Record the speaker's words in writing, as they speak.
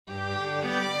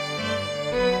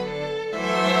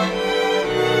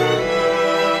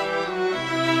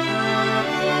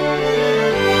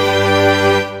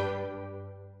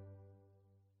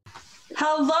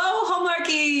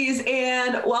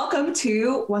welcome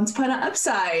to Once Upon a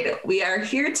Upside. We are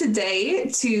here today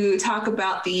to talk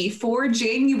about the 4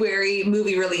 January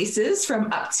movie releases from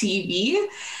Up TV.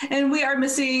 And we are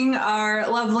missing our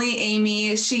lovely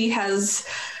Amy. She has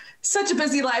such a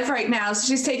busy life right now,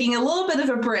 so she's taking a little bit of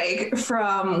a break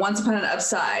from Once Upon an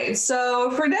Upside.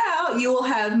 So for now, you will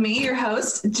have me, your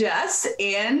host, Jess,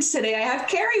 and today I have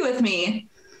Carrie with me.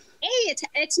 Hey,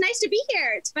 it's nice to be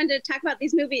here. It's fun to talk about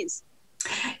these movies.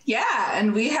 Yeah,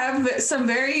 and we have some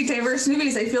very diverse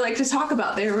movies I feel like to talk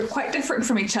about. They're quite different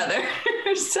from each other.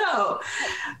 So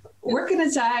we're going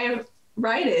to dive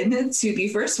right into the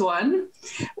first one,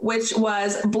 which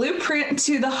was Blueprint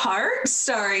to the Heart,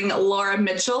 starring Laura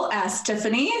Mitchell as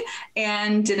Tiffany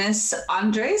and Dennis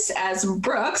Andres as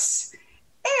Brooks.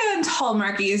 And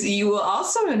Hallmarkies, you will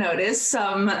also notice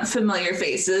some familiar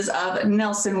faces of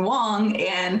Nelson Wong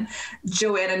and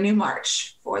Joanna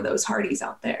Newmarch for those Hardys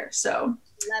out there. So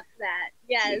love that.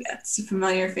 Yes. Some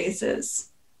familiar faces.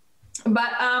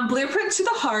 But Blueprint to the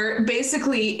Heart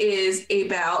basically is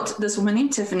about this woman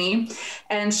named Tiffany,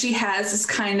 and she has this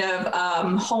kind of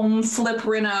home flip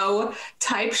reno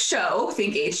type show,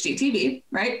 think HGTV,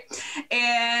 right?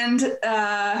 And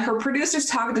her producers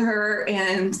talk to her,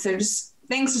 and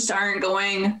things just aren't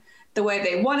going the way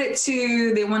they want it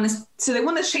to. They want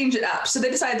to change it up. So they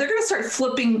decide they're going to start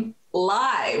flipping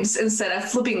lives instead of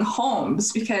flipping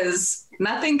homes, because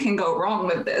nothing can go wrong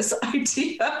with this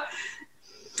idea.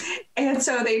 And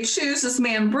so they choose this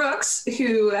man, Brooks,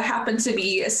 who happened to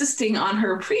be assisting on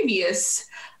her previous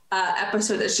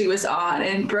episode that she was on.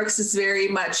 And Brooks is very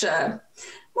much more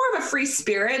of a free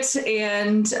spirit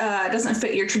and doesn't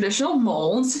fit your traditional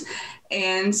mold.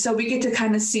 And so we get to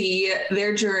kind of see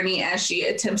their journey as she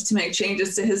attempts to make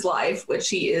changes to his life, which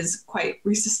he is quite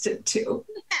resistant to.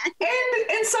 And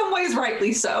in some ways,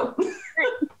 rightly so.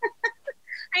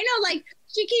 I know, like,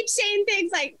 she keeps saying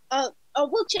things like, oh,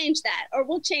 we'll change that, or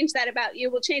we'll change that about you,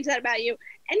 we'll change that about you.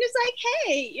 And it's like,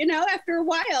 hey, after a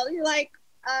while, you're like,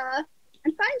 I'm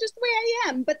fine just the way I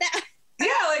am. But that...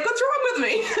 Yeah, like, what's wrong with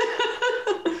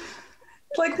me?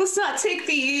 Like, let's not take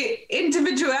the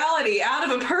individuality out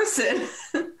of a person.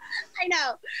 I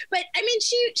know. But, I mean,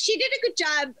 she did a good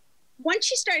job. Once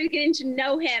she started getting to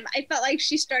know him, I felt like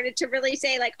she started to really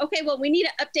say, like, okay, well, we need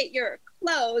to update your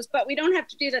clothes, but we don't have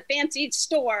to do the fancy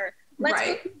store. Let's go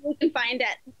see what we can find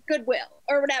at Goodwill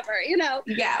or whatever,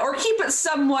 Yeah, or keep it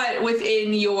somewhat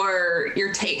within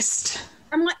your taste.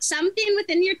 Something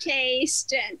within your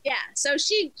taste. And, yeah, so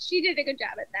she did a good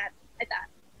job at that, I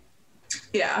thought.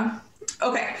 Yeah.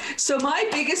 Okay, so my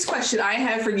biggest question I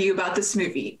have for you about this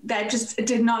movie that just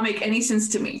did not make any sense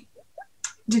to me.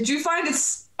 Did you find it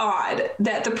odd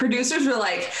that the producers were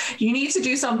like, you need to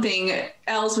do something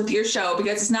else with your show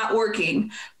because it's not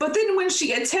working? But then when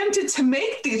she attempted to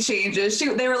make the changes,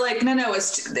 they were like, no,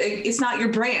 it's not your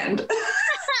brand.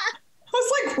 I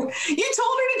was like, you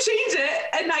told her to change it,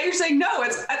 and now you're saying, no,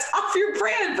 it's off your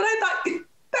brand. But I thought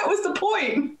that was the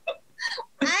point.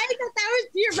 I thought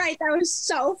you're right. That was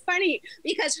so funny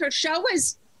because her show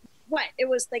was it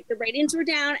was like the ratings were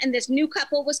down and this new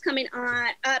couple was coming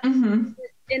up in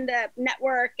the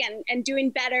network and doing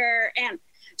better. And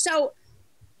so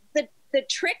the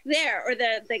trick there, or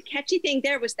the catchy thing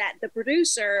there, was that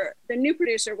the new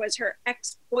producer was her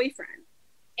ex-boyfriend.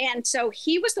 And so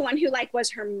he was the one who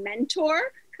was her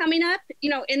mentor coming up,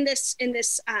 in this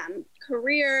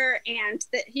career, and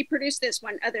that he produced this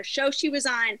one other show she was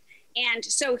on. And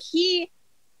so he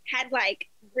had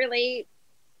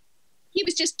he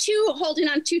was just holding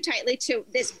on too tightly to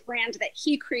this brand that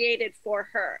he created for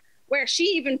her, where she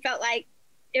even felt like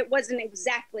it wasn't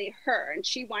exactly her and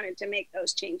she wanted to make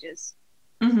those changes.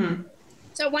 Mm-hmm.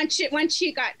 So once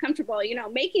she got comfortable,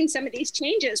 making some of these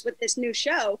changes with this new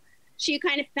show, she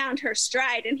kind of found her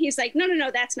stride, and he's like,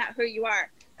 no, that's not who you are.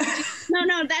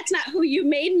 No, that's not who you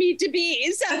made me to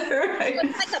be. So right. It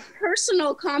was like a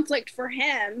personal conflict for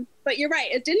him. But you're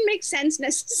right, it didn't make sense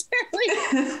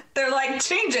necessarily. They're like,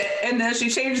 change it. And then she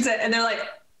changes it, and they're like,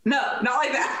 no, not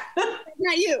like that.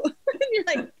 Not you. And you're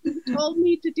like, you told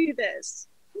me to do this.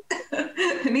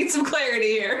 I need some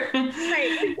clarity here.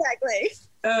 Right, exactly.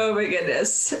 Oh my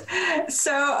goodness.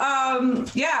 So,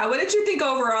 what did you think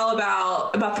overall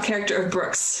about the character of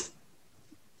Brooks?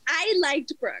 I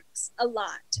liked Brooks a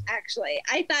lot, actually.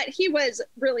 I thought he was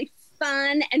really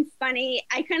fun and funny.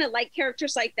 I kind of like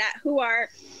characters like that who are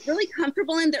really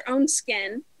comfortable in their own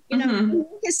skin.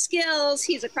 His skills,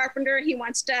 he's a carpenter. He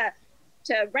wants to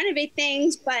renovate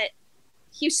things, but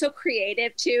he's so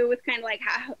creative too, with kind of like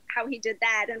how he did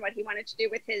that and what he wanted to do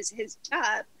with his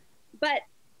tub. But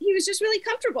he was just really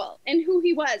comfortable in who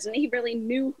he was, and he really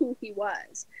knew who he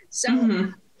was. So,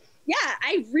 yeah,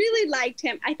 I really liked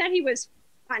him. I thought he was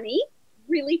funny,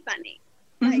 really funny.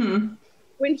 Like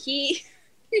when he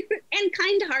and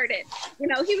kind-hearted, you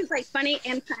know, he was like funny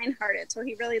and kind-hearted. So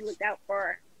he really looked out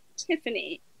for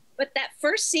Tiffany. But that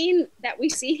first scene that we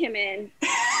see him in,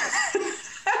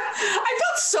 I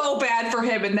felt so bad for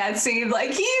him in that scene.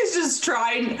 Like he is just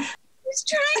trying. He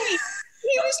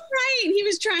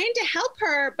was trying to help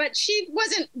her, but she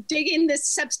wasn't digging this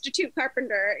substitute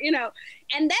carpenter, you know.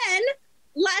 And then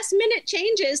last minute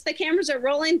changes, the cameras are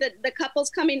rolling, the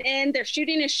couple's coming in, they're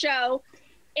shooting a show,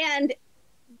 and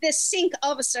this sync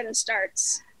all of a sudden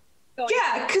starts going.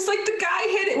 Yeah, because like the guy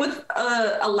hit it with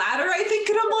a ladder, I think,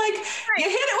 and I'm like, you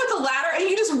hit it with a ladder and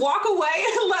you just walk away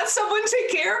and let someone take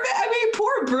care of it? I mean,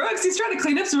 poor Brooks, he's trying to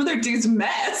clean up some other dude's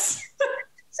mess.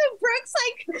 So Brooks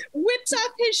like whips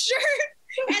off his shirt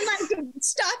and like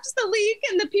stops the leak,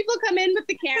 and the people come in with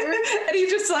the camera. And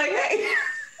he's just like, hey,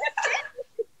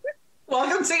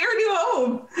 welcome to your new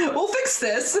home. We'll fix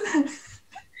this. And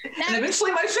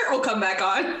eventually my shirt will come back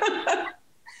on.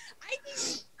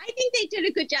 I think they did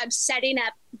a good job setting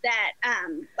up that,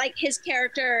 like his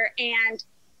character and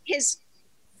his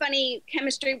funny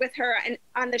chemistry with her and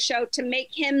on the show to make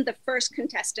him the first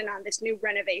contestant on this new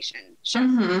renovation show.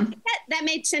 That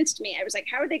made sense to me. I was like,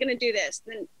 how are they going to do this?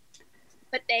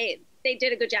 But they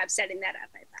did a good job setting that up,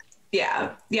 I thought.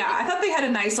 Yeah. I thought they had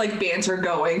a nice like banter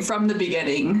going from the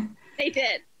beginning. They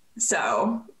did.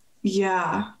 So,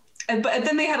 yeah. But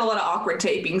then they had a lot of awkward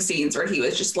taping scenes where he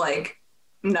was just like,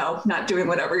 no, not doing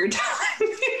whatever you're telling me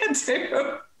to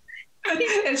do.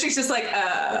 And she's just like,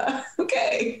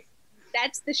 okay.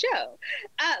 That's the show.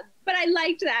 But I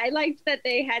liked that. I liked that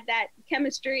they had that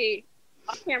chemistry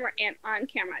off camera and on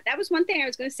camera. That was one thing I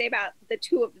was going to say about the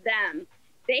two of them.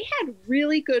 They had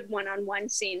really good one-on-one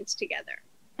scenes together.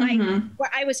 Like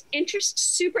where I was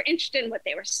super interested in what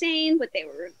they were saying, what they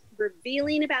were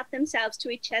revealing about themselves to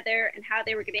each other, and how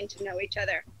they were getting to know each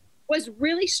other was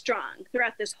really strong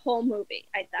throughout this whole movie,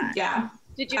 I thought. Yeah.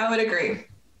 Did you? I would agree.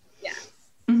 Yeah.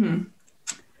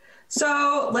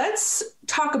 So let's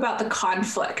talk about the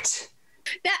conflict.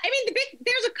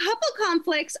 There's a couple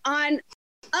conflicts on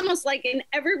almost like in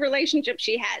every relationship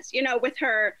she has, you know, with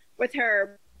her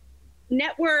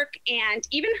network and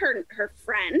even her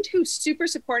friend who's super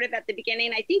supportive at the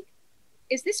beginning. I think,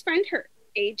 is this friend her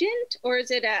agent or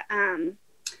is it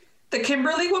the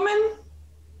Kimberly woman?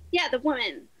 Yeah, the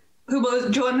woman. Who was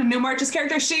Joanna Newmarch's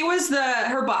character? She was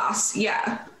her boss.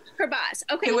 Yeah. Her boss.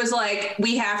 Okay. It was like,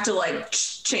 we have to like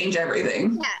change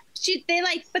everything. Yeah.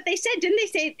 But they said, didn't they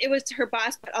say it was her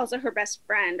boss, but also her best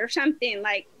friend or something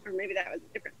like, or maybe that was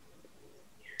different.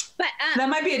 But that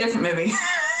might be a different movie.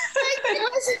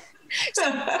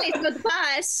 So the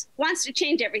boss wants to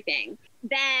change everything.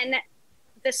 Then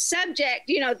the subject,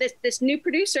 you know, this new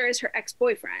producer is her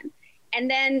ex-boyfriend. And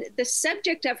then the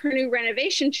subject of her new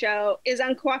renovation show is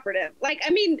uncooperative. Like, I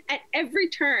mean, at every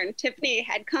turn, Tiffany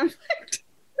had conflict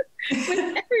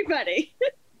with everybody.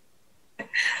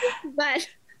 But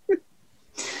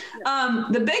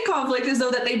the big conflict is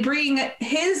though that they bring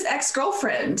his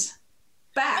ex-girlfriend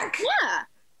back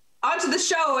onto the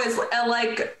show as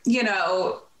like, you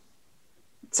know,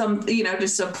 some, you know,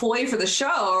 just a ploy for the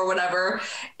show or whatever.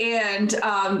 And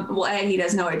he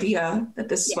has no idea that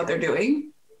this is what they're doing.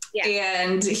 Yeah.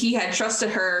 And he had trusted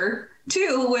her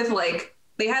too with like,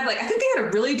 I think they had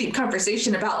a really deep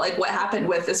conversation about like what happened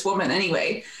with this woman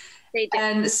anyway. They did.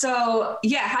 And so,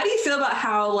 yeah, how do you feel about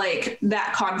how like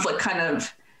that conflict kind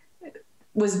of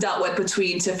was dealt with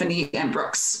between Tiffany and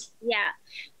Brooks? Yeah.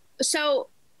 So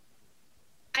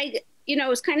it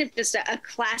was kind of just a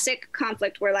classic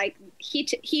conflict where like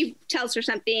he tells her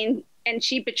something and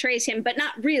she betrays him, but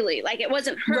not really. Like it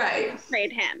wasn't her who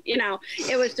betrayed him, you know.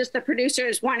 It was just the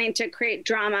producers wanting to create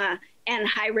drama and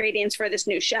high ratings for this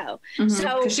new show.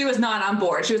 So she was not on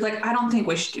board. She was like, I don't think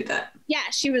we should do that. Yeah,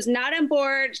 she was not on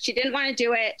board. She didn't want to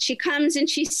do it. She comes and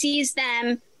she sees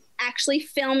them actually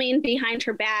filming behind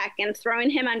her back and throwing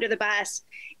him under the bus.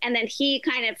 And then he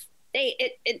kind of,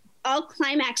 it all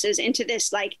climaxes into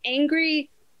this like angry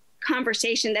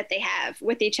conversation that they have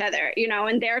with each other, you know,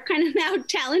 and they're kind of now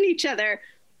telling each other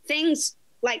things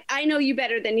like, I know you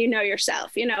better than you know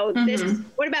yourself, you know, this,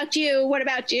 what about you? What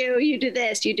about you? You do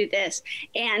this, you do this.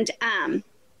 And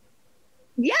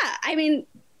yeah, I mean,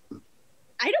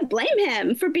 I don't blame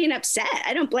him for being upset.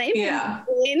 I don't blame him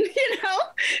for being,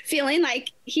 feeling like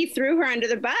he threw her under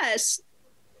the bus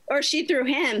or she threw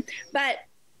him. But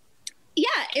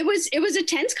yeah, it was a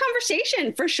tense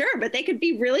conversation for sure, but they could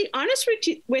be really honest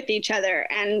with each other.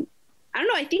 And I don't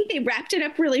know, I think they wrapped it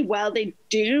up really well. They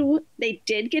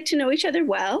did get to know each other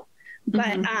well,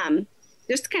 but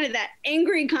just kind of that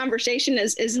angry conversation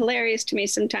is hilarious to me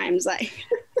sometimes. Like,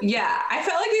 Yeah, I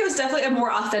felt like it was definitely a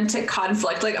more authentic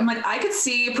conflict. Like, I'm like, I could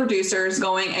see producers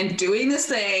going and doing this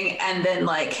thing, and then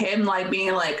like him like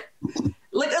being like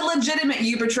a legitimate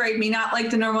 "you betrayed me," not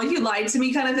like the normal "you lied to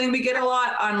me" kind of thing we get a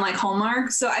lot on like Hallmark.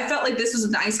 So I felt like this was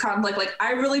a nice conflict. Like,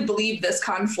 I really believe this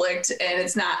conflict, and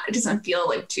it doesn't feel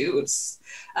like too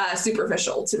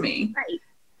superficial to me.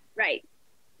 Right.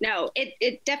 No,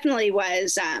 it definitely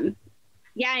was.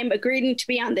 Yeah, I'm agreeing to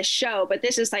be on the show, but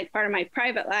this is like part of my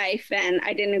private life, and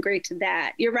I didn't agree to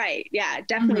that. You're right. Yeah,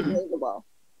 definitely believable.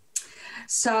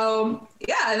 So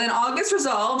yeah, and then all gets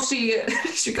resolved. She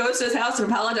goes to his house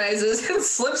and apologizes and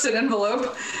slips an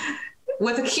envelope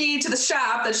with a key to the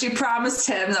shop that she promised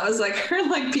him. That was like her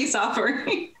like peace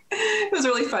offering. It was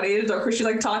really funny. She's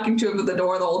like talking to him at the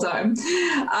door the whole time.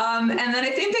 And then I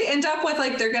think they end up with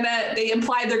like they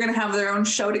implied they're gonna have their own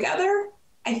show together.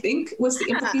 I think was the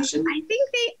implication. I think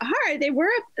they are.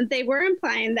 They were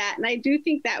implying that, and I do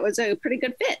think that was a pretty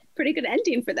good fit, pretty good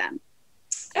ending for them.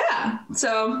 Yeah.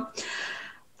 So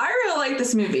I really like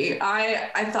this movie.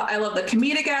 I love the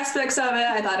comedic aspects of it.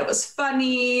 I thought it was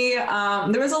funny.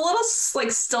 There was a little like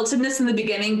stiltedness in the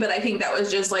beginning, but I think that was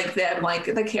just like them, like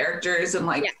the characters, and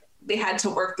like they had to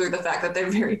work through the fact that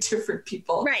they're very different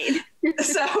people. Right.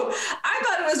 So I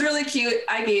thought it was really cute.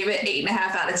 I gave it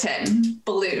 8.5 out of 10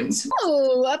 balloons.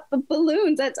 Oh, up the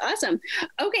balloons. That's awesome.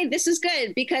 Okay, this is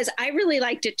good because I really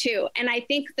liked it too. And I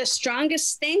think the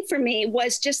strongest thing for me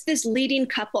was just this leading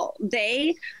couple.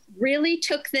 They really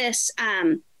took their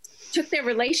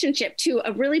relationship to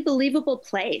a really believable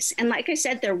place. And like I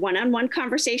said, their one-on-one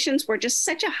conversations were just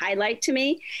such a highlight to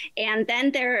me. And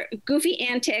then their goofy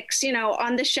antics,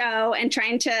 on the show and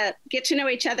trying to get to know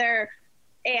each other.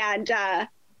 And I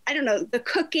don't know, the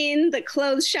cooking, the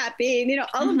clothes shopping,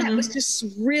 all of that was just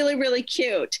really, really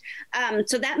cute.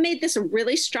 So that made this a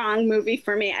really strong movie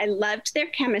for me. I loved their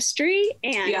chemistry,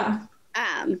 and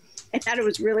I thought it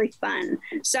was really fun.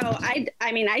 So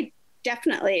I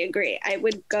definitely agree. I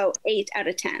would go 8 out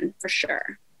of 10 for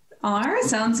sure. All right,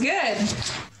 sounds good.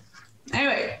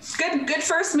 Anyway, good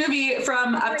first movie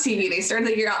from Up TV. They started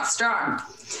the year out strong.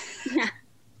 Yeah.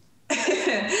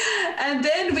 And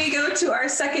then we go to our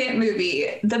second movie,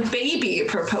 The Baby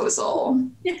Proposal.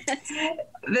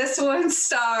 This one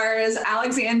stars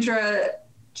Alexandra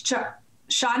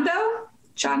Shondo.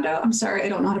 I'm sorry, I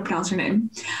don't know how to pronounce her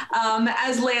name,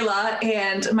 as Layla,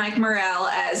 and Mike Morrell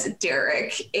as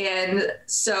Derek. And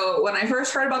so when I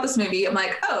first heard about this movie, I'm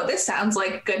like, oh, this sounds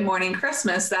like Good Morning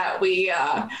Christmas that we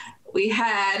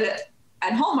had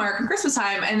at Hallmark at Christmas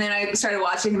time. And then I started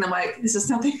watching and I'm like, this is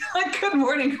nothing like Good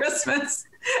Morning Christmas.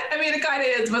 I mean, it kind of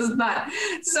is, but it's not.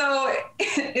 So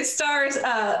it stars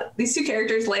these two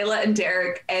characters, Layla and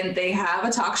Derek, and they have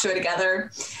a talk show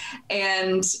together.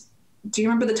 And do you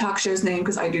remember the talk show's name?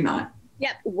 Because I do not.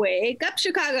 Yep. Wake Up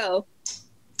Chicago.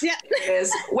 Yeah. It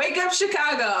is Wake Up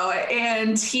Chicago.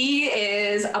 And he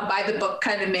is a by the book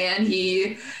kind of man.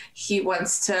 He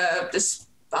wants to just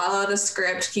follow the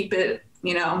script, keep it,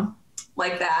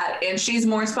 like that. And she's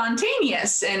more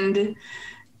spontaneous and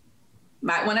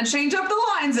might want to change up the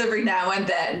lines every now and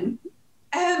then.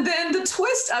 And then the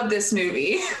twist of this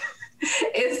movie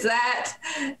is that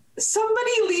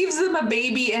somebody leaves them a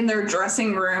baby in their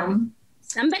dressing room.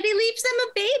 Somebody leaves them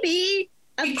a baby.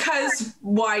 Because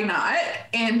why not?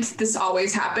 And this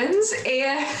always happens.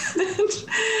 And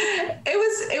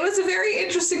it was a very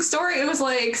interesting story. It was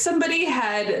like somebody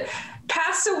had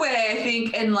passed away, I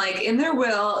think, and like in their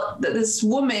will, that this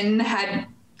woman had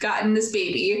gotten this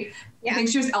baby. Yeah. I think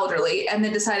she was elderly, and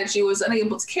then decided she was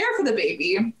unable to care for the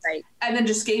baby. Right. And then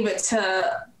just gave it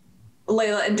to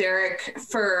Layla and Derek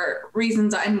for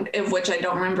reasons of which I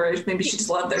don't remember. Maybe she just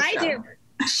loved their show. I do.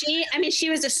 She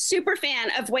was a super fan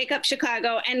of Wake Up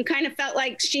Chicago and kind of felt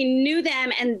like she knew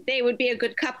them and they would be a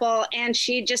good couple. And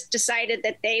she just decided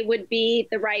that they would be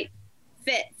the right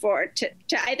fit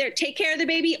to either take care of the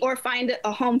baby or find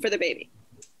a home for the baby.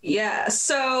 Yeah.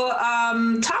 So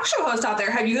talk show host out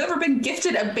there, have you ever been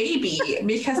gifted a baby?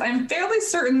 Because I'm fairly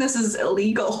certain this is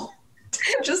illegal.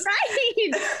 Just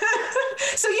right.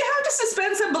 So you have to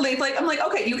suspend some belief. Like, I'm like,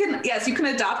 okay, you can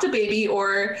adopt a baby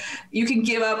or you can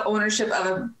give up ownership of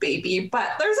a baby, but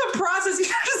there's a process. You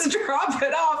can't just drop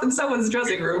it off in someone's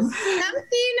dressing room.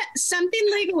 Something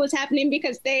legal was happening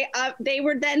because they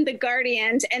were then the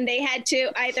guardians and they had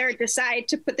to either decide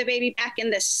to put the baby back in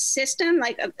the system,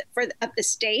 like of the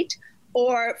state,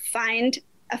 or find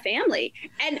a family.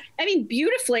 And I mean,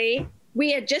 beautifully,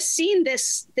 we had just seen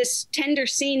this tender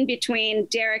scene between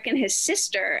Derek and his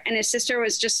sister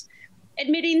was just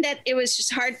admitting that it was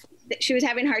just hard, that she was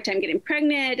having a hard time getting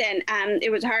pregnant, and it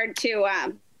was hard to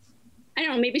I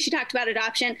don't know, maybe she talked about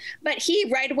adoption, but he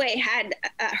right away had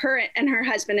her and her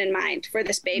husband in mind for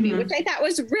this baby, which I thought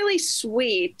was really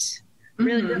sweet,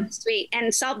 really sweet,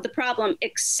 and solved the problem,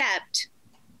 except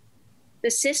the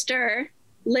sister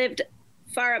lived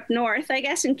far up north, I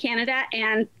guess, in Canada,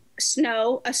 and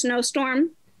a snowstorm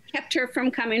kept her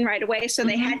from coming right away. So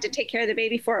they had to take care of the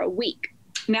baby for a week.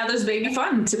 Now there's baby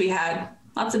fun to be had.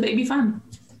 Lots of baby fun.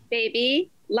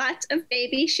 Lots of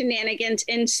baby shenanigans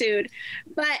ensued,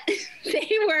 but they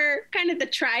were kind of the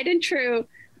tried and true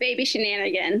baby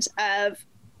shenanigans of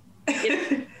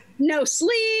no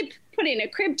sleep, putting a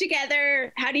crib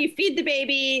together. How do you feed the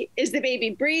baby? Is the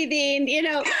baby breathing?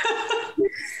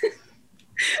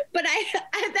 But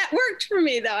that worked for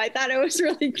me, though. I thought it was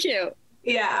really cute.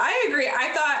 Yeah, I agree.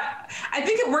 I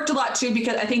think it worked a lot too,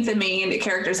 because I think the main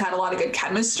characters had a lot of good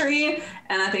chemistry,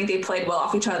 and I think they played well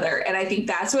off each other. And I think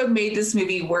that's what made this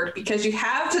movie work, because you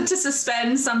have to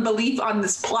suspend some belief on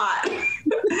this plot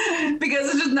because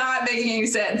it's just not making any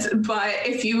sense. But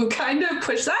if you kind of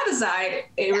push that aside,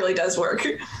 it really does work.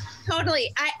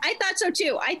 Totally. I thought so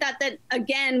too. I thought that,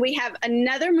 again, we have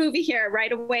another movie here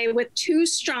right away with two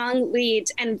strong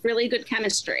leads and really good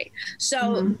chemistry.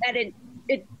 So that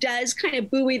it does kind of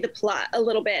buoy the plot a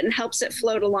little bit and helps it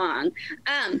float along.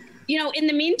 In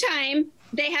the meantime,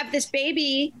 they have this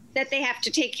baby that they have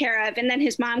to take care of, and then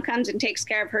his mom comes and takes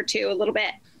care of her too a little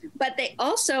bit. But they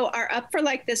also are up for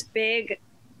like this big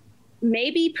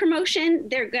maybe promotion.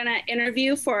 They're going to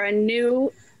interview for a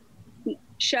new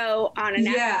show on a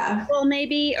national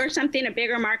maybe or something, a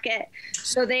bigger market.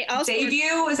 So they also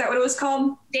Debut, is that what it was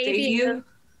called? Debut.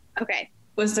 Okay.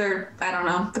 Was there, I don't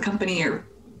know, the company or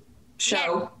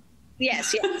show?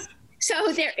 Yes.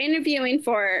 So they're interviewing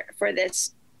for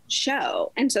this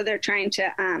show, and so they're trying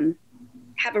to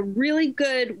have a really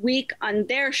good week on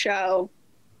their show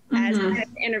as kind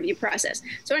of the interview process.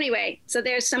 So anyway, so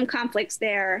there's some conflicts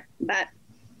there, but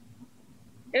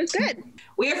it was good.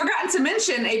 We have forgotten to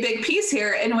mention a big piece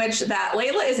here in which that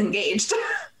Layla is engaged.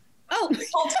 Oh, the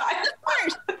whole time.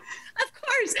 Of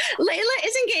course. Layla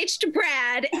is engaged to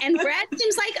Brad, and Brad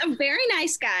seems like a very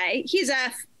nice guy. He's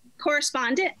a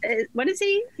correspondent. What is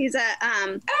he? He's a I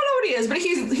don't know what he is, but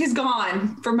he's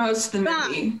gone for most of the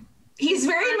movie. He's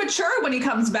very mature when he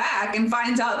comes back and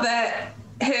finds out that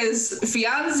his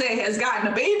fiance has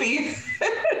gotten a baby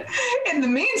in the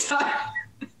meantime.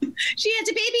 She has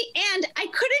a baby, and I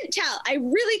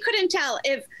really couldn't tell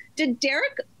did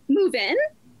Derek move in,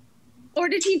 or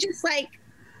did he just like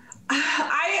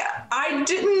I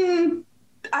didn't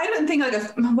think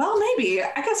maybe.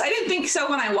 I guess I didn't think so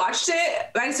when I watched it.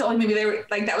 I just thought maybe they were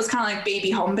like, that was kind of like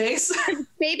baby home base.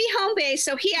 Baby home base.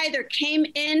 So he either came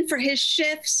in for his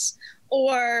shifts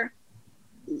or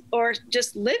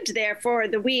just lived there for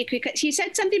the week, because he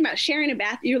said something about sharing a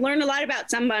bath. You learn a lot about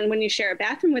someone when you share a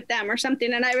bathroom with them or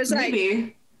something. And I was like,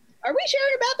 are we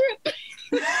sharing a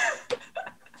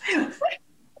bathroom?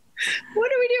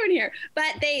 What are we doing here?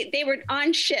 But they were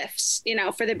on shifts,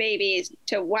 for the babies,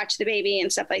 to watch the baby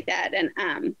and stuff like that.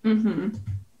 And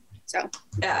so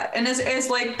yeah, and as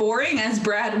like boring as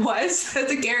Brad was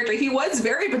as a character, he was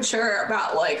very mature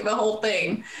about like the whole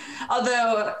thing.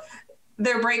 Although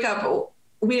their breakup,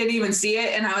 we didn't even see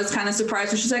it, and I was kind of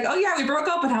surprised when she's like, "Oh yeah, we broke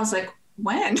up," and I was like,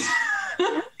 "When?"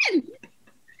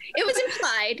 It was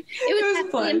implied.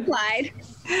 It was implied.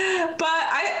 But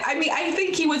I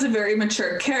think he was a very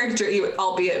mature character,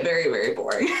 albeit very, very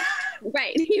boring.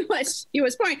 Right. He was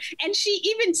boring. And she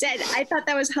even said, I thought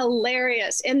that was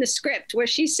hilarious in the script, where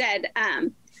she said,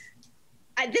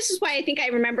 this is why I think I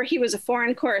remember he was a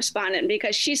foreign correspondent,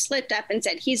 because she slipped up and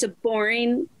said, he's a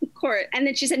boring and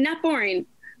then she said, not boring,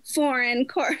 foreign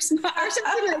correspondent, or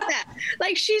something like that.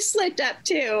 Like, she slipped up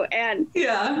too. And you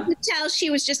could tell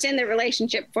she was just in the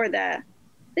relationship for the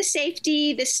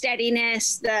safety, the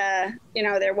steadiness,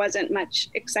 there wasn't much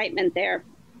excitement there.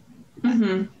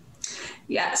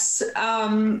 Yes.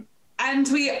 And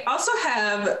we also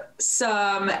have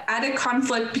some added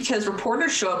conflict because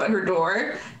reporters show up at her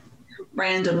door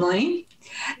randomly.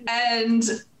 And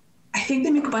I think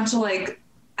they make a bunch of like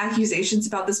accusations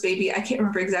about this baby. I can't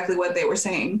remember exactly what they were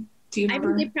saying. Do you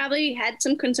remember? I think they probably had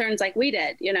some concerns like we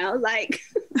did, like,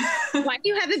 why do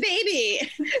you have a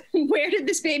baby? Where did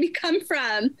this baby come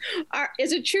from?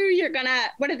 Is it true you're gonna,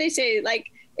 what did they say? Like,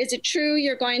 is it true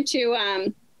you're going to,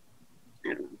 I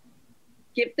don't know,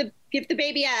 give the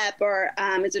baby up? Or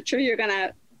is it true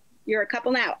you're a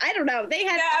couple now? I don't know. They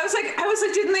had. Yeah, I was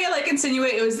like, didn't they like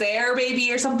insinuate it was their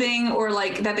baby or something, or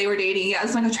like that they were dating? Yeah, I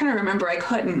was like, I'm trying to remember. I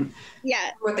couldn't.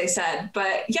 Yeah. What they said,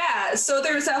 but yeah. So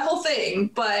there was that whole thing,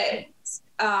 but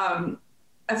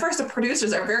at first the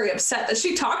producers are very upset that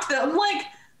she talked to them like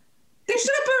They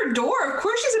stood up at her door. Of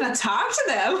course she's going to talk to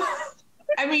them.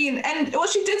 I mean, and well,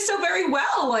 she did so very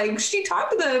well. Like, she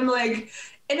talked to them, like,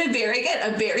 in a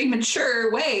very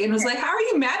mature way, and was like, how are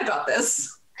you mad about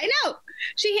this? I know.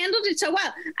 She handled it so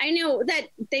well. I know that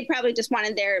they probably just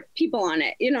wanted their people on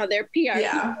it, you know, their PR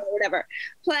people or whatever.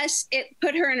 Plus, it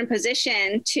put her in a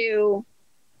position to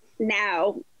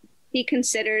now be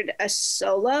considered a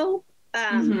solo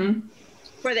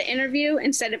for the interview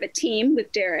instead of a team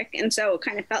with Derek. And so it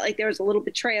kind of felt like there was a little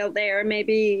betrayal there,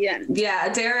 maybe. And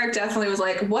yeah, Derek definitely was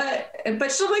like, what?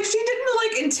 But she didn't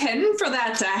like intend for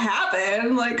that to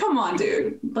happen. Like, come on,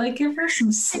 dude. Like, give her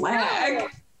some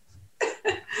slack.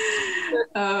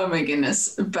 Oh my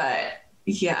goodness. But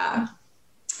yeah.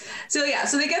 So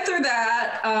they get through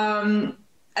that.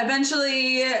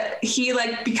 Eventually he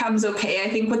like becomes okay, I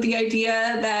think, with the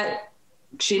idea that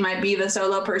she might be the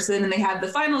solo person, and they have the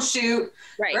final shoot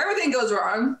where everything goes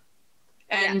wrong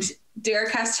and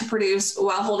Derek has to produce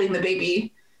while holding the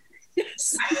baby.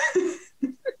 Yes.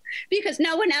 Because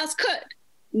no one else could.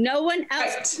 No one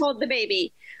else could hold the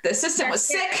baby. The assistant was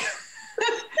sick.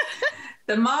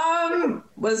 The mom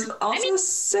was also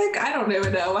sick. I don't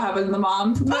even know what happened to the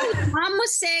mom. The mom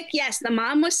was sick. Yes, the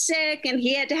mom was sick, and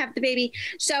he had to have the baby.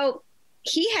 So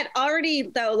he had already,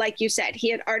 though, like you said, he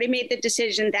had already made the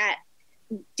decision that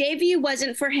Dayview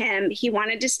wasn't for him. He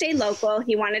wanted to stay local.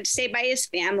 He wanted to stay by his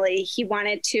family. He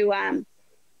wanted to,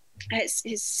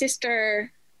 his sister.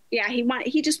 Yeah,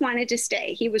 he just wanted to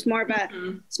stay. He was more of a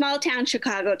small town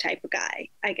Chicago type of guy,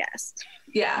 I guess.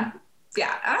 Yeah.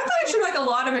 Yeah, and I thought she showed like a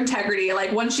lot of integrity.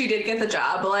 Like once she did get the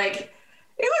job, like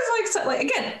it was like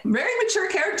again, very mature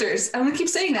characters. I'm gonna keep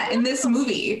saying that in this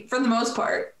movie for the most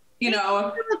part. You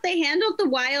know, they handled the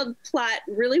wild plot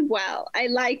really well. I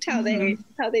liked how they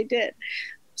did.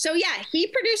 So yeah, he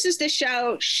produces the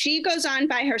show. She goes on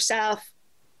by herself.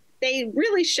 They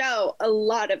really show a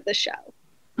lot of the show.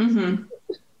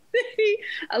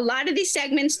 A lot of these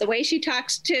segments, the way she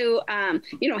talks to,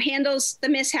 handles the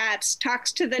mishaps,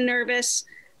 talks to the nervous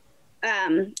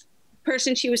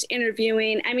person she was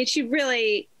interviewing. I mean, she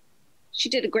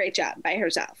did a great job by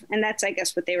herself. And that's, I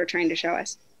guess, what they were trying to show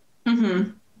us.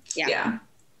 Yeah.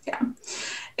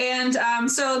 And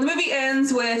so the movie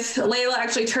ends with Layla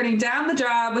actually turning down the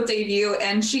job with Dayview,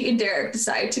 and she and Derek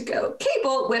decide to go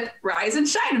cable with Rise and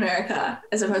Shine America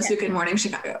as opposed to Good Morning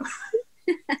Chicago.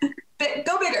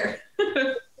 Go bigger.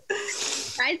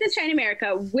 Rise and Shine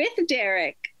America with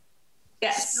Derek.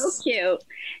 Yes. So cute.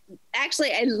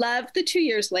 Actually, I loved the 2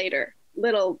 years later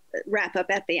little wrap up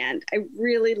at the end. I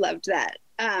really loved that.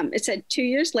 It said 2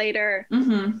 years later,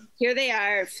 here they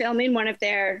are filming one of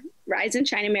their Rise and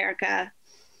Shine America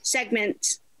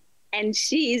segments, and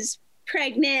she's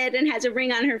pregnant and has a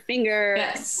ring on her finger.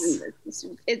 Yes.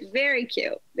 It's very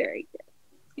cute. Very cute.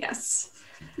 Yes.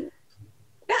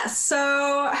 Yes.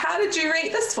 So how did you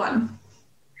rate this one?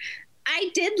 I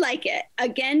did like it,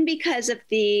 again, because of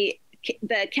the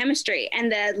chemistry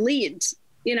and the leads.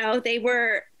 You know, they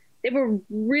were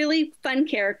really fun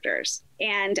characters,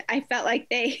 and I felt like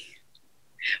they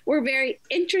were very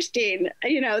interesting.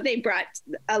 You know, they brought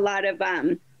a lot of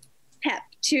pep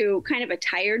to kind of a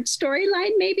tired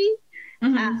storyline, maybe.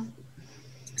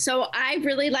 So I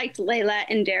really liked Layla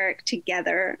and Derek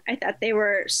together. I thought they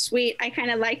were sweet. I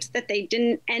kind of liked that they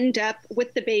didn't end up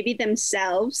with the baby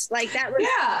themselves. Like that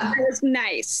was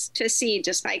nice to see,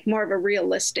 just like more of a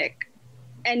realistic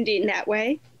ending that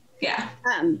way. Yeah.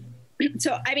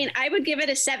 So, I mean, I would give it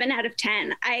a 7 out of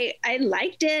 10. I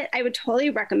liked it. I would totally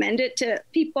recommend it to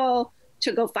people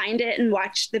to go find it and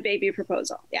watch The Baby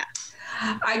Proposal. Yeah.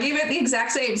 I gave it the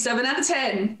exact same 7 out of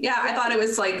 10. Yeah, I thought it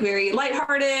was like very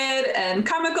lighthearted and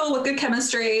comical with good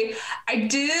chemistry. I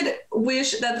did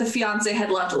wish that the fiance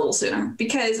had left a little sooner,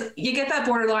 because you get that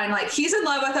borderline, like he's in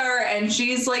love with her and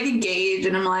she's like engaged,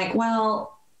 and I'm like,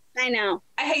 well, I know.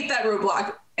 I hate that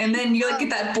roadblock. And then you like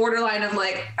get that borderline of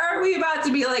like, are we about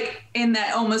to be like in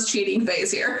that almost cheating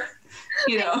phase here?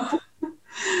 You know?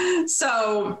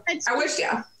 So I wish,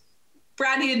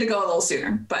 Brad needed to go a little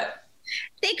sooner, but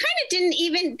they kind of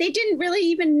didn't really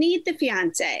even need the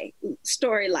fiance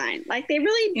storyline. Like they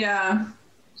really,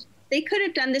 they could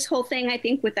have done this whole thing, I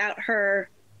think, without her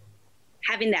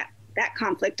having that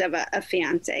conflict of a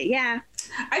fiance. Yeah.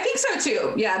 I think so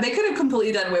too. Yeah. They could have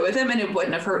completely done away with him and it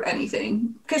wouldn't have hurt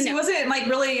anything, because he wasn't like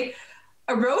really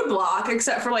a roadblock,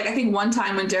 except for like, I think one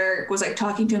time when Derek was like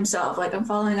talking to himself, like, I'm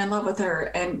falling in love with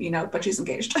her, and, you know, but she's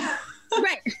engaged.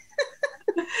 Right.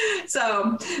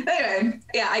 So anyway,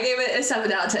 I gave it a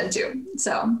 7 out of 10 too.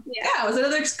 So it was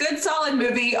another good solid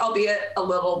movie, albeit a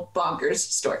little bonkers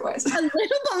story-wise. A little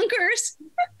bonkers,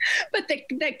 but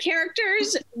the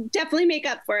characters definitely make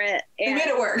up for it. They made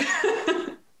it work.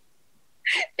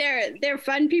 They're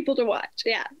fun people to watch.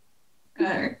 Yeah. All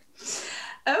right.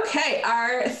 Okay,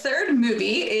 our third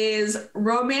movie is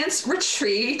Romance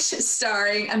Retreat,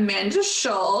 starring Amanda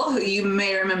Schull, who you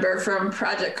may remember from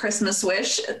Project Christmas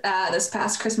Wish this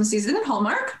past Christmas season at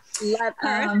Hallmark. Love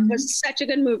her. It was such a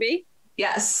good movie.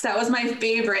 Yes, that was my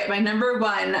favorite, my number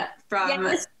one from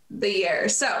the year.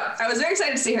 So I was very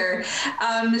excited to see her.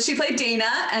 She played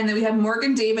Dana, and then we have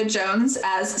Morgan David Jones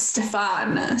as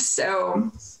Stefan.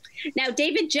 So now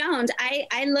David Jones,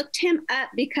 I looked him up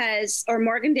or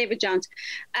Morgan David Jones,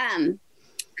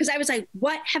 because I was like,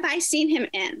 what have I seen him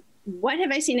in? What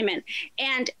have I seen him in?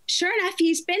 And sure enough,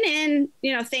 he's been in,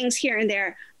 things here and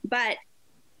there, but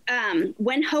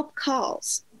When Hope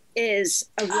Calls is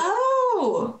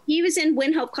he was in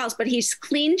When Hope Calls, but he's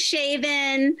clean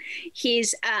shaven.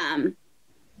 He's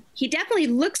he definitely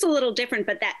looks a little different,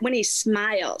 but that when he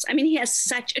smiles, I mean, he has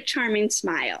such a charming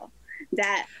smile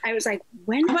that I was like,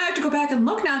 I might have to go back and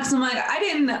look now, because I'm like, I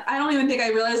don't even think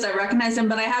I realized I recognized him,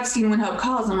 but I have seen When Hope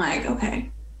Calls. I'm like,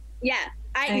 okay. Yeah.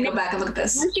 I need to go back and look at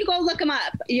this. Once you go look him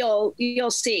up,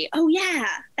 you'll see, oh yeah,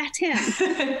 that's him.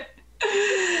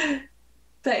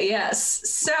 But yes,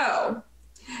 so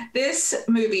this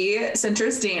movie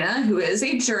centers Dana, who is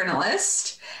a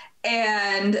journalist,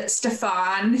 and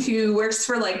Stefan, who works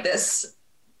for like this,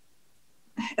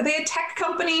 are they a tech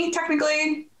company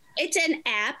technically? It's an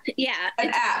app, yeah.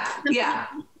 An app, yeah.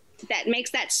 That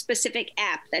makes that specific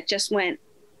app that just went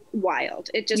wild.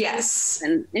 It just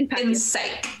in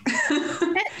psych.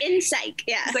 In psych,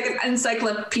 yeah. It's like an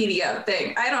encyclopedia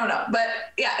thing. I don't know, but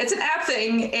yeah, it's an app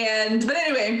thing. But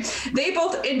anyway, they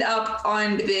both end up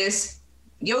on this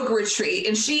yoga retreat,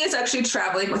 and she is actually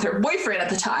traveling with her boyfriend at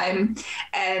the time,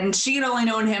 and she had only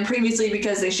known him previously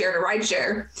because they shared a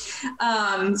rideshare.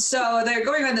 So they're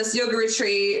going on this yoga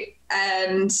retreat,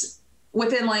 and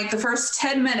within like the first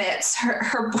 10 minutes,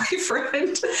 her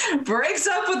boyfriend breaks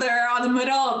up with her on the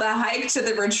middle of the hike to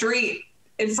the retreat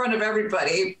in front of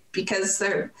everybody, because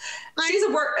she's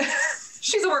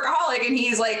a workaholic, and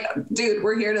he's like, dude,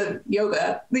 we're here to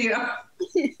yoga,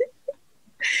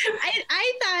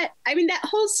 I thought, that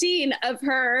whole scene of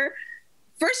her,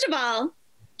 first of all,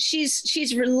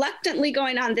 she's reluctantly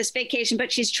going on this vacation,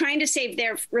 but she's trying to save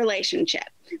their relationship.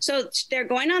 So they're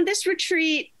going on this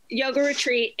yoga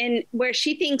retreat, in where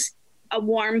she thinks a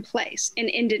warm place in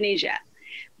Indonesia.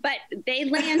 But they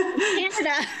land in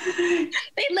Canada.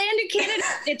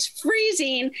 It's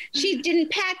freezing. She didn't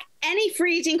pack any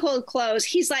freezing cold clothes.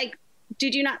 He's like,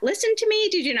 did you not listen to me?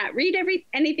 Did you not read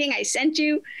anything I sent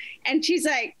you? And she's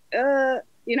like,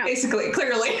 basically,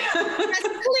 clearly.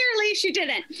 Clearly she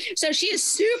didn't. So she is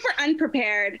super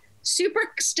unprepared, super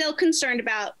still concerned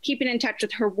about keeping in touch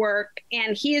with her work.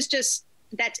 And he is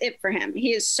that's it for him.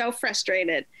 He is so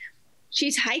frustrated.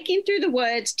 She's hiking through the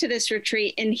woods to this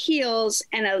retreat in heels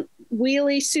and a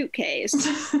wheelie suitcase.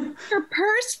 Her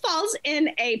purse falls in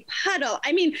a puddle.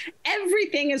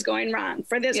 Everything is going wrong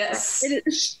for this. Yes. It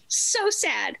is so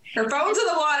sad. Her phone's in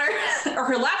the water, or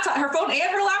her laptop, her phone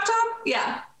and her laptop.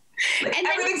 Yeah. And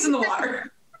everything's in the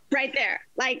water. Right there.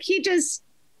 Like it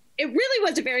really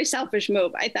was a very selfish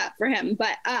move, I thought, for him.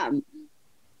 But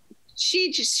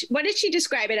what did she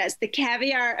describe it as? The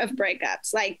caviar of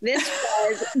breakups. Like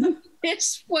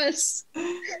this was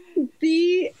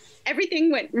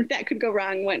everything that could go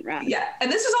wrong went wrong. Yeah.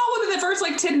 And this is all within the first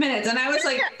 10 minutes. And I was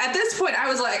like, at this point, I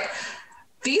was like,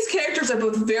 these characters are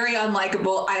both very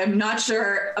unlikable. I am not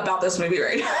sure about this movie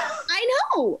right now. I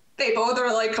know. They both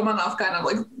are coming off kind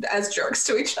of as jerks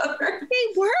to each other.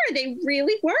 They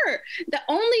really were.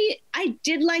 I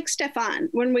did like Stefan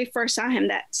when we first saw him,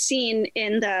 that scene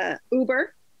in the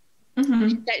Uber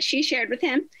that she shared with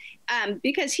him,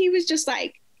 because he was just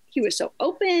he was so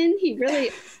open. He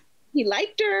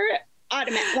liked her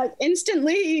automatically,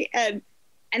 instantly. And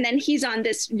then he's on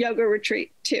this yoga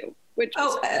retreat too.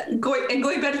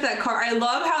 Going back to that car, I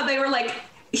love how they were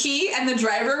he and the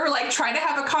driver were trying to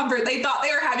have a conversation. They thought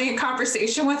they were having a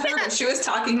conversation with her, but she was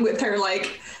talking with her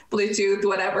Bluetooth,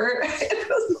 whatever. It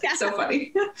was so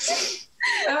funny.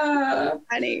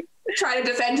 Funny. Trying to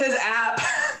defend his app.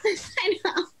 I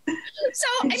know. So,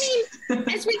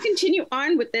 as we continue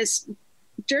on with this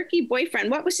jerky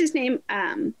boyfriend, what was his name?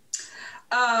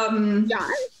 John?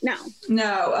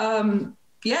 No.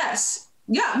 Yes.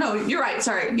 Yeah, no, you're right.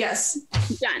 Sorry. Yes.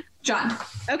 John.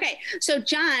 Okay. So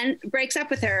John breaks up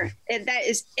with her. That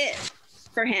is it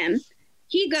for him.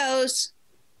 He goes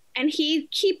and he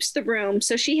keeps the room.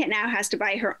 So she now has to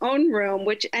buy her own room,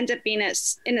 which ends up being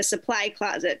in a supply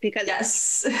closet, because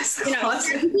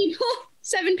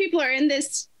seven people are in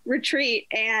this retreat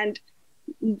and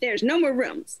there's no more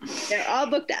rooms. They're all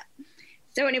booked up.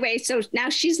 So anyway, now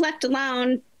she's left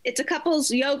alone it's a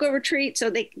couples yoga retreat, so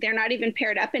they're not even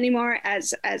paired up anymore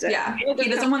as a yoga. He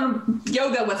doesn't want to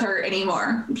yoga with her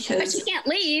anymore because but she can't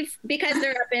leave because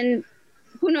they're up in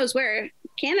who knows where,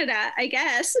 Canada, I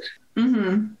guess.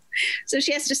 Mm-hmm. So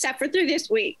she has to suffer through this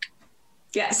week.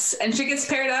 Yes, and she gets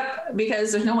paired up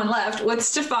because there's no one left with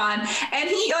Stefan, and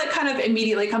he like kind of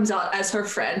immediately comes out as her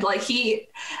friend. Like he's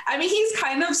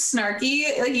kind of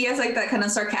snarky. Like he has like that kind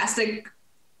of sarcastic.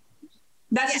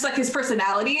 That's just like his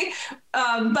personality.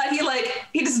 But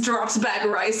he just drops a bag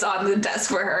of rice on the desk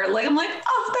for her. Like I'm like,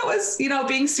 oh, that was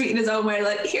being sweet in his own way.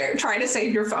 Like here, try to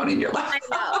save your phone in your life. I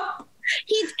know.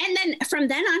 And then from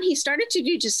then on, he started to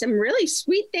do just some really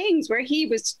sweet things where he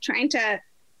was trying to,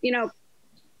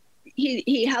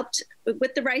 he helped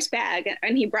with the rice bag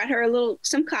and he brought her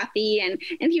some coffee and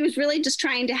he was really just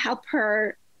trying to help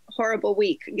her horrible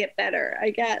week get better, I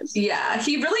guess. Yeah,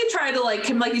 he really tried to like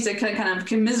you said, kind of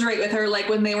commiserate with her, like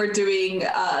when they were doing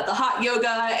the hot yoga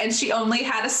and she only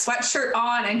had a sweatshirt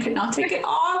on and could not take it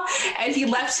off, and he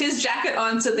left his jacket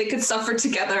on so they could suffer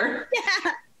together.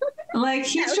 Yeah. Like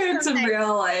he showed some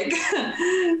real he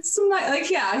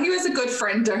was a good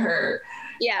friend to her.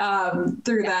 Yeah.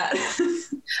 Through that.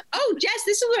 Oh, Jess,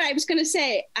 this is what I was going to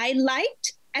say. I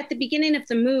liked at the beginning of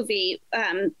the movie,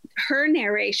 her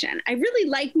narration. I really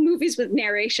like movies with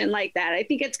narration like that. I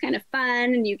think it's kind of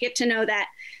fun and you get to know that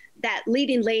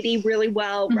leading lady really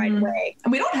well right away.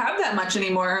 And we don't have that much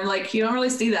anymore. Like you don't really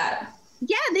see that.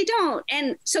 Yeah, they don't.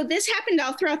 And so this happened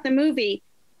all throughout the movie.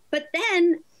 But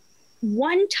then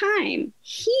one time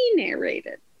he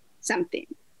narrated something.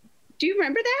 Do you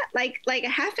remember that? Like a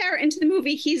half hour into the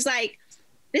movie, he's like,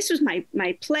 this was my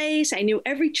place. I knew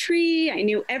every tree. I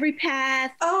knew every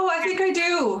path. Oh, I think I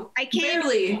do. I can't.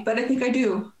 Barely, but I think I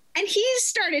do. And he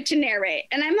started to narrate.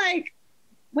 And I'm like,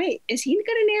 wait, is he going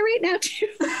to narrate now too?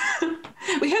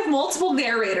 We have multiple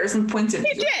narrators and points of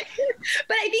view. He did.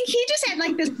 But I think he just had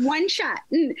like this one shot.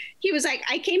 And he was like,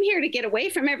 I came here to get away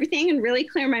from everything and really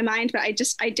clear my mind. But I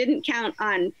didn't count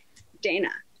on Dana.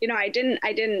 I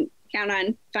didn't count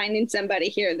on finding somebody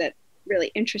here that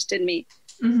really interested me.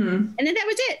 Mm-hmm. And then that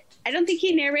was it. I don't think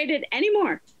he narrated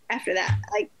anymore after that.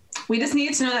 Like we just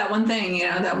needed to know that one thing,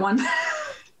 that one.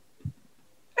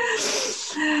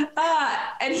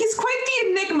 And he's quite the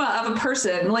enigma of a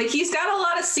person. Like he's got a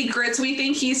lot of secrets. We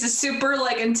think he's a super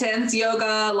like intense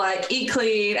yoga, like eat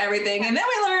clean, everything. And then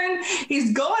we learn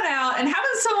he's going out and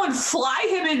having someone fly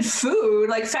him in food,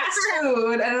 like fast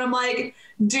food. And I'm like,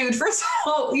 dude, first of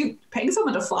all, you paying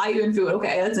someone to fly you in food.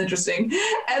 Okay, that's interesting.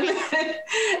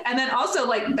 And then also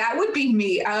like that would be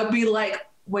me. I would be like,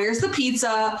 where's the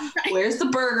pizza? Where's the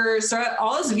burgers?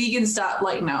 All this vegan stuff.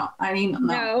 Like, no, I mean,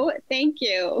 no, thank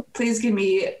you. Please give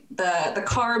me the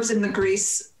carbs and the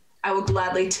grease. I will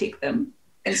gladly take them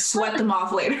and sweat them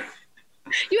off later.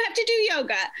 You have to do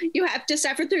yoga. You have to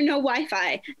suffer through no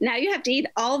Wi-Fi. Now you have to eat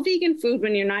all vegan food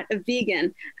when you're not a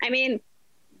vegan. I mean,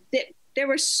 there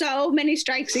were so many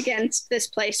strikes against this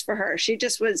place for her. She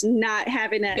just was not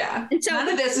having it. Yeah. And so, none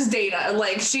of this is Dana.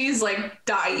 Like she's like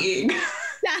dying.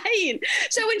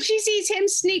 So when she sees him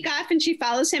sneak off and she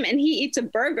follows him and he eats a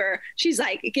burger, she's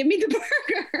like, give me the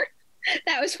burger.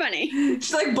 That was funny.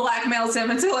 She like blackmails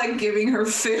him into like giving her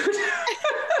food.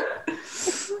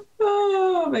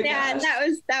 Oh my gosh.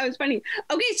 That was funny.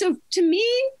 Okay. So to me,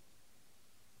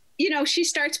 she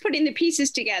starts putting the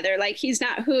pieces together. Like he's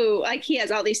not who, like he has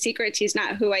all these secrets. He's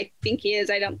not who I think he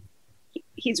is.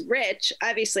 He's rich.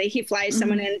 Obviously he flies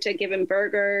someone in to give him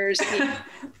burgers.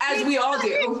 As we all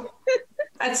do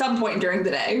at some point during the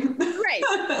day.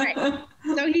 Right.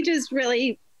 So he just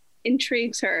really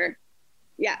intrigues her.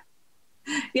 Yeah.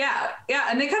 Yeah.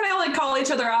 And they kind of like call each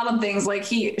other out on things. Like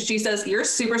she says, you're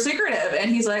super secretive.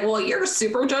 And he's like, well, you're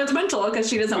super judgmental, because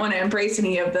she doesn't want to embrace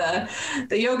any of the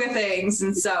yoga things.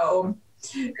 And so,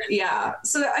 yeah.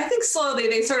 So I think slowly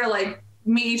they sort of like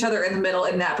meet each other in the middle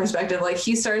in that perspective. Like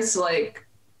he starts to like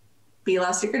be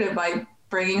less secretive by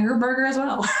bringing her burger as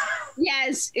well.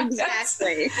 Yes,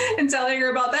 exactly. And telling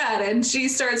her about that. And she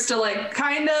starts to like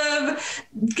kind of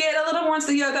get a little more into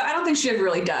the yoga. I don't think she ever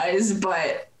really does,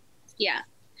 but yeah.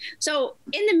 So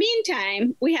in the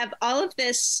meantime, we have all of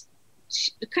this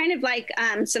kind of like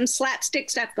some slapstick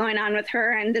stuff going on with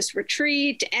her and this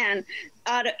retreat and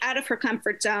out of her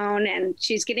comfort zone. And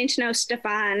she's getting to know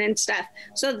Stefan and stuff.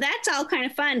 So that's all kind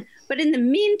of fun. But in the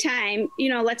meantime,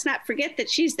 let's not forget that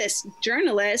she's this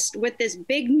journalist with this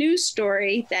big news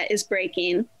story that is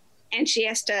breaking. And she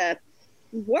has to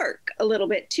work a little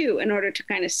bit, too, in order to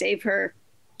kind of save her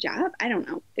job. I don't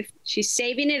know if she's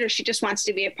saving it or she just wants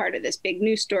to be a part of this big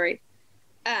news story.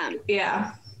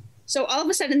 Yeah. So all of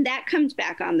a sudden that comes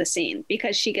back on the scene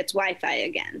because she gets Wi-Fi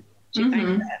again. She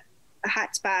finds a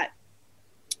hotspot.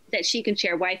 that she can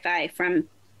share Wi-Fi from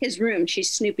his room.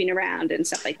 She's snooping around and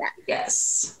stuff like that.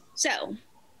 Yes. So.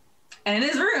 And in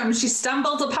his room, she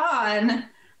stumbled upon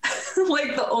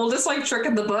like the oldest like trick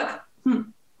in the book.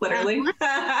 Literally.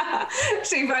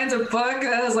 She finds a book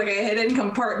that has like a hidden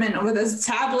compartment with his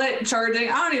tablet charging.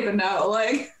 I don't even know.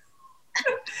 Like,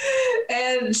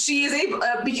 and she is able,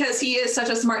 because he is such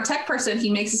a smart tech person, he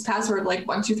makes his password like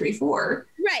 1234.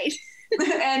 Right.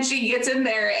 And she gets in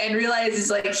there and realizes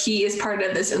like he is part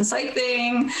of this Insight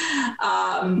thing.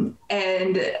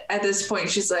 And at this point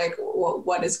she's like,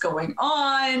 what is going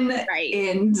on? Right.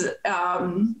 And,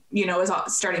 you know, is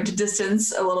starting to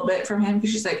distance a little bit from him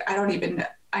because she's like, I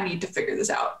need to figure this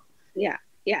out. Yeah.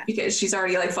 Yeah. Because she's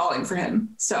already like falling for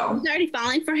him. So she's already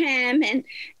falling for him and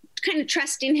kind of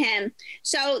trusting him.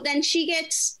 So then she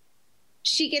gets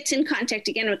in contact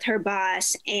again with her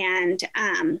boss, and,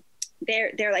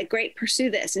 they're like, great, pursue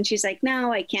this. And she's like,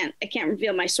 no, I can't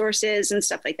reveal my sources and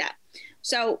stuff like that.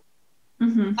 So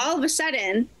all of a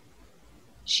sudden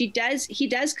he does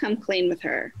come clean with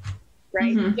her.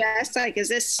 Right. Yes. Like, is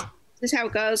this how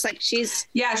it goes? Like she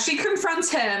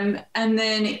confronts him and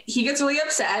then he gets really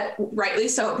upset, rightly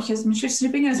so, because she's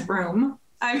snooping in his room.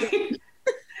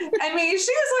 I mean,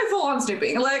 she is like full on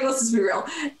snooping. Like, let's just be real.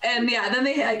 And yeah,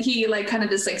 then he like kind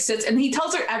of just like sits and he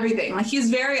tells her everything. Like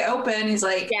he's very open. He's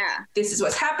like, yeah, this is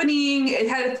what's happening. It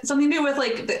had something to do with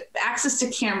like the access to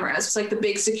cameras. It's like the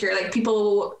big security, like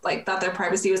people like thought their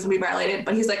privacy was gonna be violated.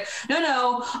 But he's like,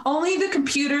 no, only the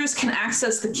computers can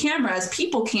access the cameras.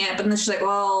 People can't. But then she's like,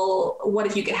 well, what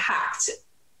if you get hacked?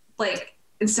 Like,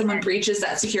 and someone breaches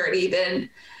that security, then.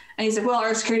 And he's like, well,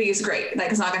 our security is great.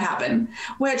 Like, it's not going to happen.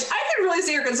 Which I can really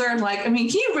see your concern. Like, I mean,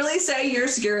 can you really say your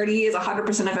security is 100%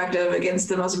 effective against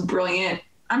the most brilliant?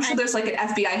 I'm sure there's like an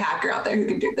FBI hacker out there who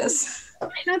can do this. I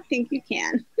don't think you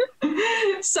can.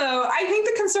 So I think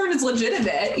the concern is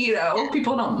legitimate. You know,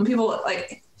 people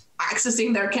like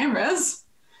accessing their cameras.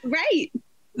 Right.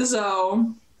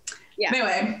 So yeah.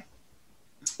 Anyway.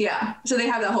 Yeah. So they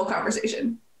have that whole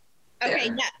conversation. Okay.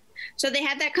 There. Yeah. So they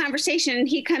had that conversation and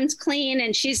he comes clean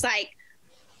and she's like,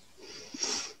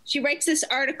 she writes this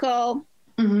article,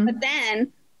 but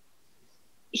then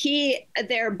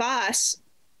their boss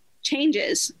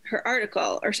changes her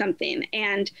article or something.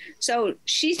 And so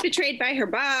she's betrayed by her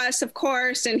boss, of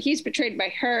course, and he's betrayed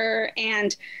by her.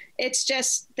 And it's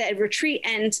just the retreat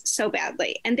ends so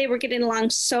badly. And they were getting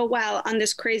along so well on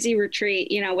this crazy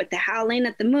retreat, you know, with the howling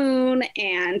at the moon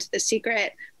and the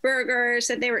secret burgers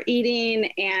that they were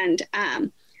eating and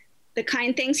the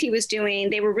kind things he was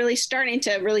doing. They were really starting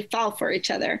to really fall for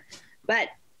each other. But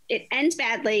it ends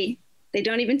badly. They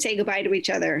don't even say goodbye to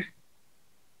each other.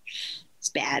 It's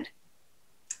bad.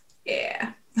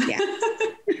 Yeah. Yeah.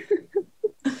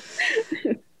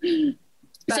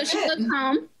 So she goes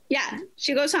home. Yeah.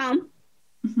 She goes home,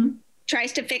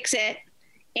 tries to fix it,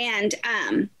 and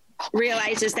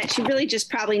realizes that she really just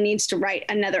probably needs to write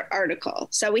another article.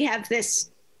 So we have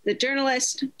the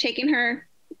journalist taking her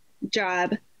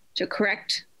job to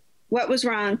correct what was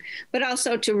wrong, but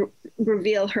also to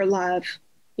reveal her love,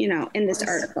 you know, in this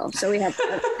article. So we have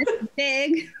a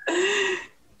big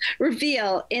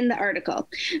reveal in the article.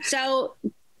 So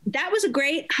that was a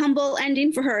great, humble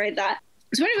ending for her, I thought.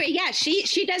 So anyway, yeah,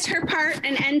 she does her part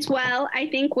and ends well, I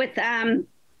think, with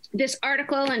this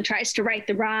article and tries to right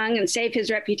the wrong and save his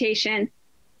reputation.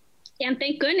 And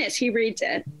thank goodness he reads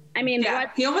it. I mean,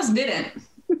 yeah, he almost didn't.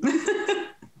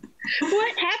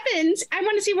 What happens? I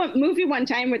want to see what movie one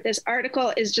time where this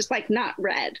article is just like not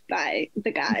read by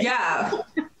the guy. Yeah.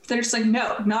 They're just like,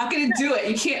 no, not going to do it.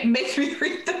 You can't make me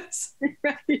read this.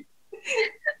 Right.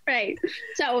 Right.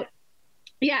 So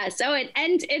yeah, so it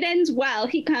ends well.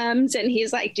 He comes and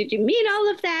he's like, did you mean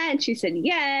all of that? And she said,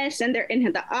 yes. And they're in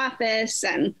the office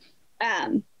and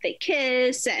they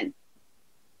kiss and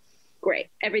great.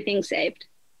 Everything's saved.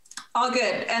 All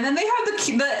good. And then they have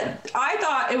I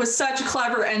thought it was such a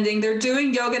clever ending. They're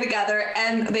doing yoga together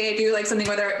and they do like something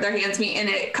where their hands meet and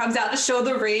it comes out to show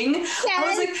the ring. Yes. I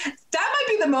was like, that might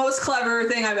be the most clever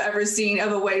thing I've ever seen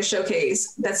of a way to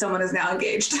showcase that someone is now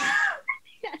engaged.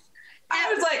 Yes.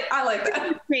 I was like, I like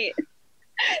that. Great.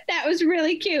 That was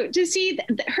really cute to see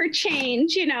her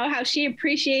change, you know, how she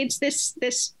appreciates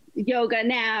this yoga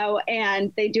now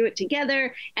and they do it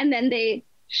together and then they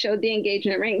showed the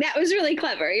engagement ring. That was really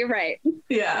clever. You're right.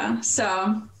 Yeah.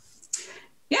 So,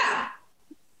 yeah.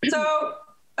 So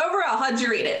overall, how'd you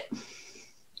rate it?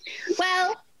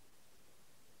 Well,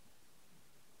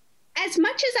 as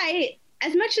much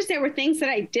as there were things that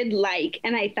I did like,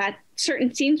 and I thought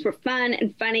certain scenes were fun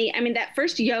and funny. I mean, that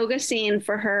first yoga scene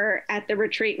for her at the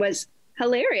retreat was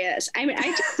hilarious. I mean,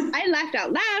 I laughed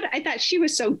out loud. I thought she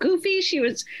was so goofy.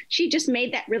 She just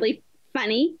made that really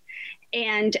funny.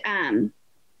 And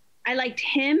I liked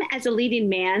him as a leading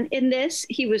man in this.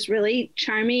 He was really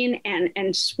charming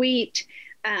and sweet.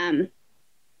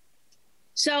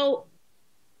 So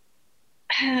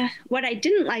what I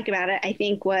didn't like about it, I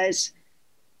think, was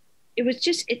it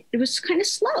was kind of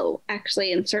slow,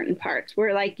 actually, in certain parts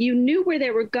where like you knew where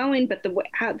they were going, but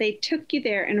how they took you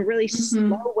there in a really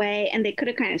slow way, and they could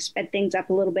have kind of sped things up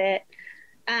a little bit.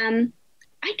 I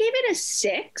gave it a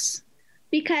 6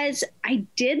 because I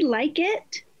did like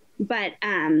it, but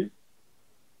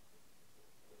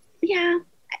yeah,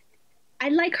 I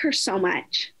like her so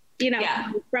much. You know,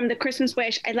 from the Christmas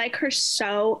Wish, I like her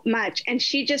so much, and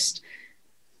she's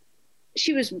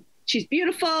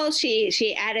beautiful.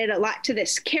 She added a lot to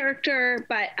this character,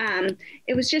 but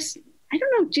it was just, I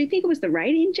don't know. Do you think it was the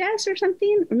writing, Jess, or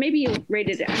something? Or maybe you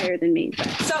rated it higher than me. But.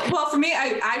 So, well, for me,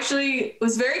 I actually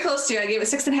was very close to you. I gave it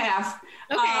 6.5.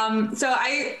 Okay. So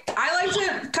I liked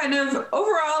it kind of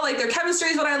overall, like their chemistry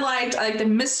is what I liked. I like the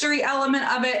mystery element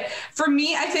of it. For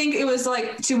me, I think it was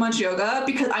like too much yoga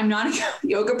because I'm not a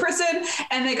yoga person,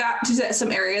 and they got to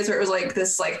some areas where it was like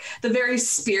this, like the very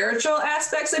spiritual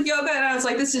aspects of yoga. And I was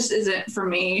like, this just isn't for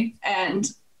me. And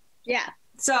yeah.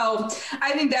 So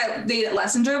I think that made it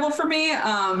less enjoyable for me.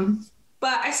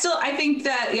 But I think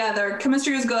that, their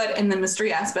chemistry was good and the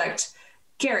mystery aspect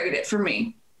carried it for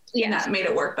me. Yeah. And that made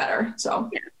it work better. So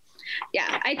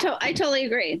yeah, I totally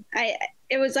agree.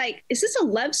 It was like, is this a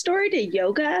love story to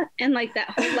yoga and like that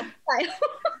whole lifestyle?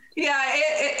 Yeah,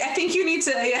 I think you need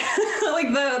to,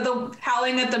 like the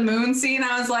howling at the moon scene.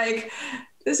 I was like,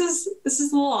 this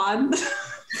is a lot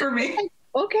for me.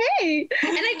 Okay. And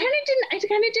I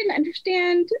kind of didn't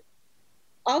understand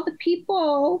all the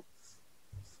people.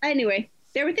 Anyway,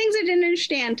 there were things I didn't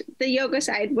understand. The yoga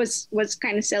side was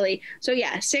kind of silly. So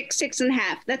yeah,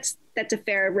 6.5. That's a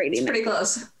fair rating. It's pretty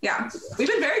close. Yeah. We've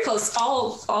been very close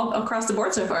all across the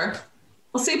board so far.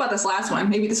 We'll see about this last one.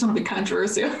 Maybe this one will be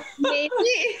controversial. Maybe.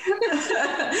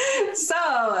 So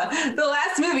the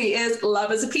last movie is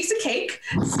Love is a Piece of Cake,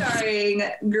 starring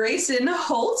Grayson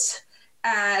Holt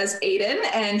as Aiden,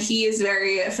 and he is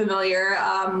very familiar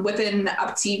within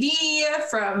Up TV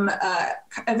from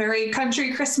A Very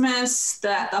Country Christmas,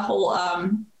 the whole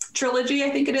trilogy, I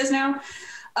think it is now,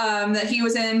 that he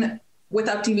was in with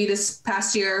Up TV this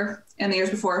past year and the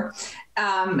years before.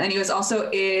 And he was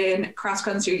also in Cross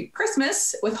Country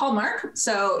Christmas with Hallmark,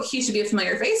 so he should be a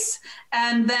familiar face.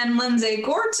 And then Lindsay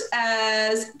Gort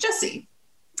as Jessie.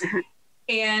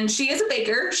 And she is a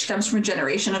baker. She comes from a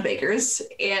generation of bakers,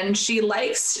 and she's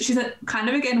kind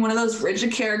of, again, one of those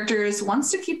rigid characters,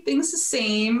 wants to keep things the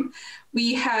same.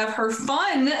 We have her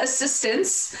fun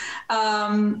assistants.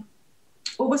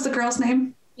 What was the girl's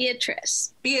name?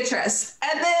 Beatrice.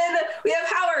 And then we have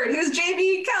Howard, who's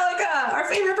JB Calica, our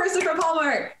favorite person from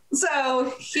Hallmark.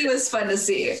 So he was fun to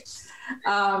see.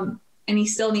 And he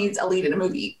still needs a lead in a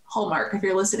movie. Hallmark, if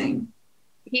you're listening.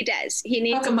 He does. He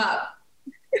needs. Hook him up.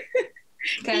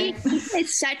 Okay. He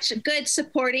is such good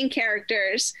supporting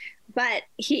characters, but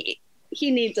he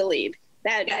needs a lead.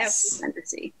 That was fun to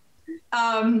see.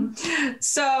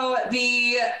 So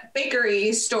the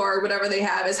bakery store, whatever they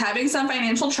have, is having some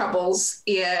financial troubles,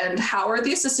 and Howard,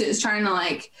 the assistant, is trying to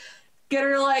like get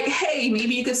her like, hey,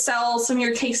 maybe you could sell some of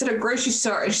your cakes at a grocery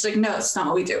store. And she's like, no, it's not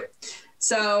what we do.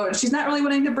 So she's not really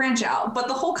wanting to branch out, but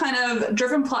the whole kind of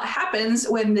driven plot happens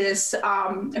when this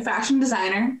a fashion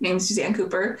designer named Suzanne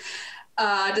Cooper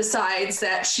decides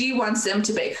that she wants them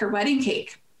to bake her wedding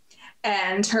cake.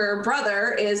 And her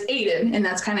brother is Aiden, and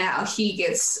that's kind of how he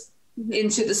gets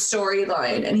into the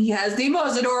storyline. And he has the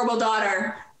most adorable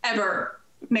daughter ever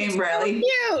named Riley.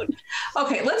 So cute.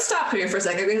 Okay, let's stop here for a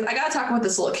second because I got to talk about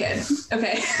this little kid.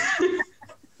 Okay.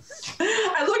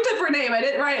 I looked up her name. I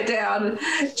didn't write it down.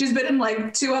 She's been in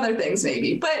like 2 other things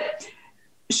maybe, but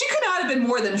she could not have been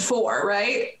more than 4,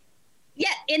 right?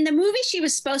 Yeah, in the movie she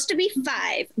was supposed to be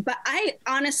 5, but I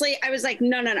was like,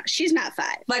 no, she's not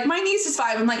 5. Like my niece is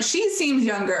 5. I'm like, she seems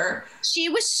younger. She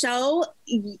was so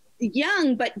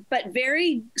young, but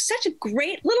such a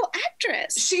great little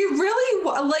actress. She really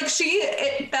like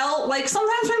it felt like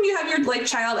sometimes when you have your like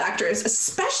child actors,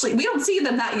 especially, we don't see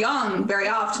them that young very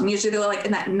often. Usually they're like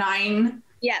in that 9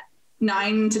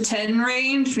 to 10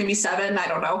 range, maybe 7. I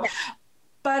don't know. Yeah.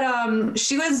 But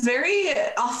she was very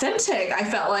authentic, I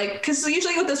felt like, because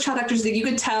usually with those child actors, you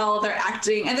could tell they're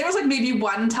acting. And there was like maybe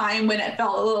one time when it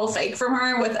felt a little fake from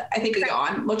her with, I think, a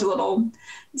yawn, looked a little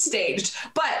staged.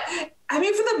 But I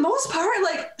mean, for the most part,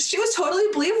 like, she was totally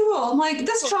believable. I'm like,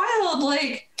 this child,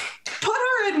 like, put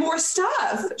her her in more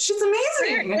stuff. She's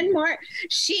amazing. And more.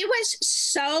 She was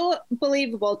so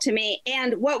believable to me.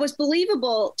 And what was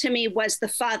believable to me was the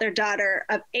father-daughter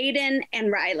of Aiden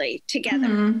and Riley together.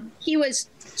 Mm-hmm. He was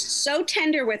so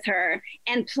tender with her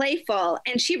and playful,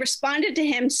 and she responded to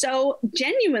him so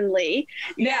genuinely.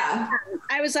 Yeah.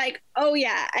 I was like, oh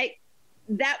yeah,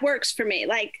 that works for me.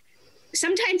 Like,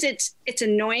 sometimes it's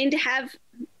annoying to have,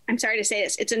 I'm sorry to say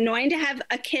this, it's annoying to have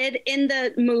a kid in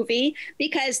the movie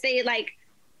because they're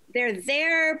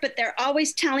there, but they're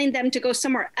always telling them to go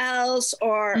somewhere else,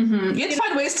 or you have to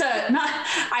find ways to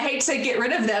I hate to say get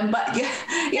rid of them, but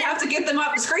you have to get them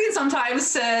off the screen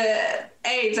sometimes to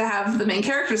have the main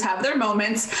characters have their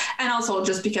moments, and also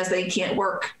just because they can't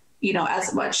work,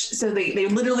 as much. So they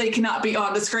literally cannot be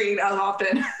on the screen as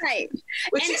often. Right.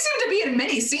 Which she seemed to be in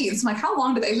many scenes. I'm like, how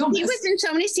long do they film this? He was in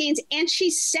so many scenes, and she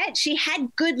said she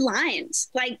had good lines.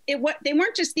 Like, they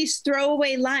weren't just these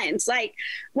throwaway lines. Like,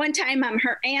 one time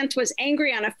her aunt was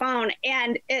angry on a phone,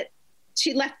 and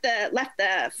she left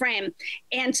the frame.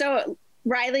 And so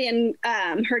Riley and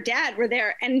her dad were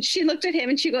there, and she looked at him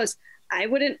and she goes, I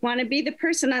wouldn't want to be the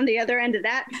person on the other end of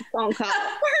that phone call,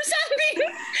 or something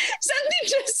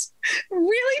just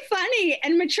really funny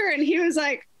and mature. And he was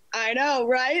like, I know,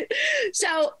 right?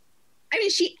 So, I mean,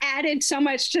 she added so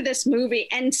much to this movie,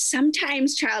 and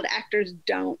sometimes child actors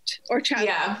don't, or child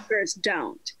actors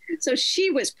don't. So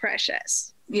she was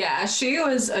precious. Yeah, she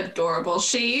was adorable.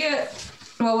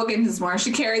 We'll get into this more.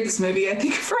 She carried this movie, I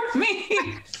think, for me.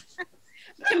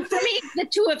 For me, the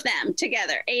two of them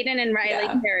together, Aiden and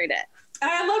Riley, carried it.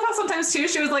 I love how sometimes too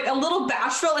she was like a little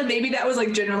bashful, and maybe that was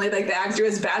like generally like the actor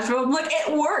was bashful. I'm like,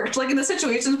 it worked. Like in the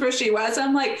situations where she was,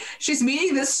 I'm like, she's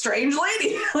meeting this strange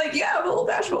lady. Like, yeah, I'm a little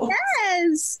bashful.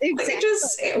 Yes, exactly. Like,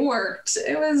 it worked.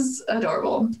 It was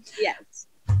adorable. Yes.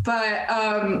 But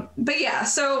yeah,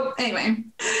 so anyway,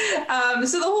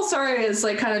 so the whole story is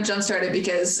like kind of jump started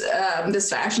because this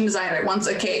fashion designer wants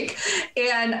a cake.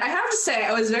 And I have to say,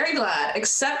 I was very glad,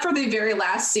 except for the very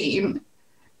last scene.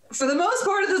 For the most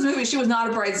part of this movie, she was not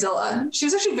a bridezilla. She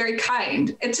was actually very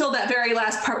kind until that very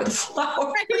last part with the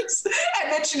flowers. And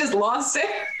then she just lost it.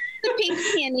 The pink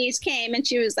peonies came and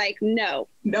she was like, no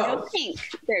pink.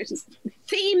 There's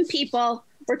theme, people.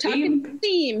 We're talking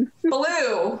theme.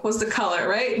 Blue was the color,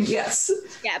 right? Yes.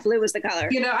 Yeah, blue was the color.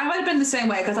 I might have been the same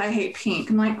way because I hate pink.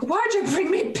 I'm like, why'd you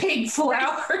bring me pink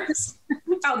flowers?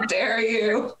 How dare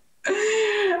you?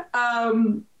 But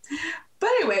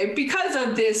anyway, because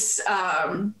of this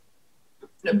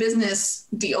business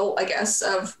deal, I guess,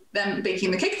 of them baking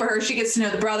the cake for her, she gets to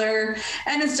know the brother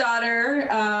and his daughter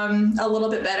a little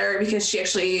bit better because she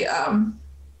actually,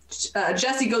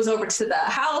 Jessie goes over to the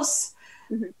house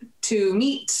to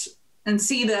meet and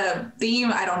see the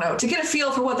theme, I don't know, to get a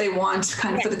feel for what they want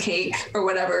kind of for the cake or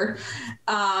whatever.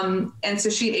 And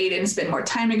so she and Aiden spend more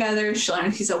time together. She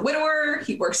learns he's a widower.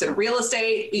 He works in real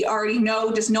estate. We already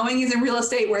know, just knowing he's in real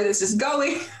estate, where this is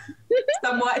going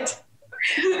somewhat.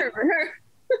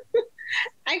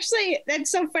 Actually,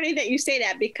 that's so funny that you say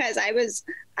that because I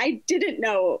didn't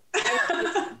know.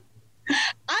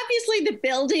 Obviously, the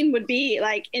building would be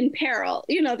like in peril.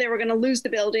 They were going to lose the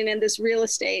building, and this real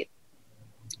estate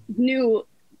knew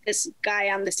this guy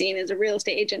on the scene is a real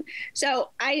estate agent. So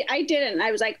I didn't.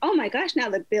 I was like, oh my gosh, now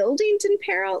the building's in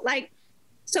peril. Like,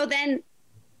 so then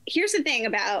here's the thing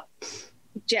about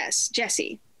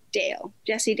Jessie Dale,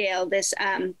 this,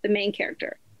 the main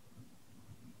character.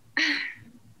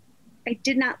 I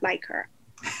did not like her.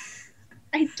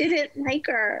 I didn't like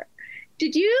her.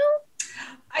 Did you?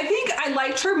 I think I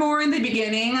liked her more in the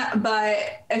beginning,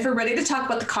 but if we're ready to talk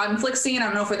about the conflict scene, I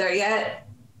don't know if we're there yet.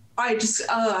 I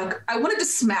wanted to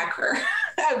smack her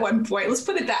at one point. Let's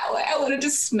put it that way. I wanted to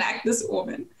smack this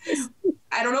woman.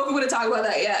 I don't know if we want to talk about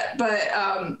that yet, but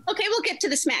okay, we'll get to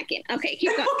the smacking. Okay,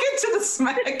 keep going. We'll get to the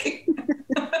smacking.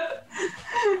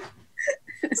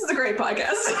 This is a great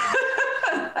podcast.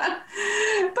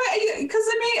 But because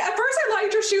at first I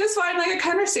liked her. She was fine. Like, I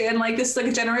can understand, like, this is like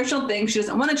a generational thing. She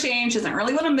doesn't want to change. She doesn't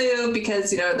really want to move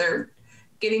because, they're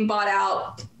getting bought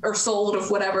out or sold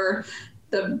of whatever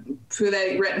who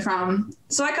they rent from.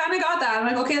 So I kind of got that. I'm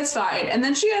like, okay, that's fine. And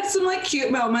then she had some like cute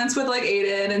moments with like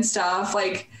Aiden and stuff,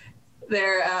 like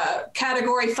their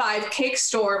category 5 cake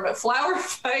store, but flower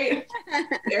fight.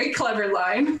 Very clever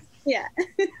line. Yeah.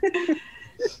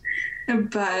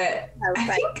 But I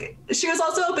think she was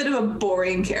also a bit of a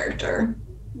boring character.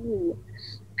 Ooh,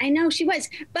 I know she was,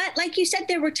 but like you said,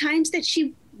 there were times that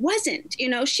she wasn't.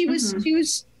 She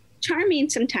was charming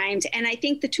sometimes, and I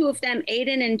think the two of them,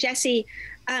 Aiden and Jessie,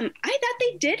 I thought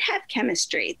they did have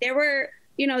chemistry. There were,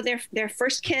 their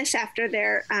first kiss after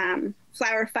their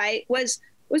flower fight was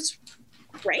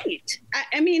great.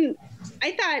 I mean,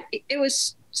 I thought it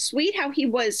was sweet how he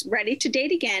was ready to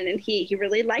date again, and he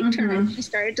really liked her, and she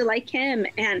started to like him.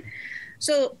 And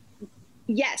so,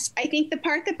 yes, I think the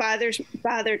part that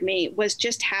bothered me was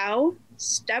just how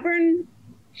stubborn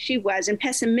she was and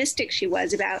pessimistic she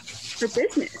was about her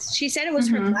business. She said it was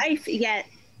her life, yet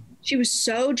she was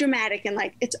so dramatic and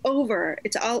like, it's over.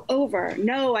 It's all over.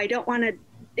 No, I don't want to.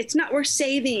 It's not worth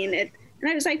saving it. And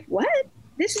I was like, what?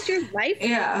 This is your life?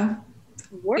 Yeah.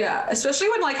 Work? Yeah. Especially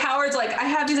when like Howard's like, I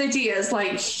have these ideas,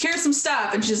 like, here's some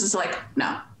stuff. And she's just like,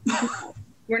 no.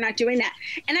 We're not doing that.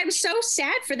 And I was so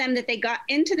sad for them that they got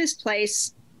into this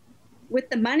place with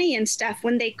the money and stuff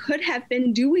when they could have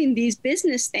been doing these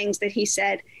business things that he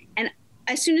said. And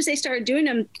as soon as they started doing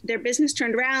them, their business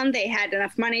turned around. They had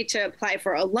enough money to apply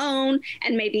for a loan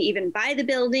and maybe even buy the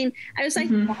building. I was like,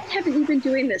 why haven't you been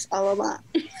doing this all along?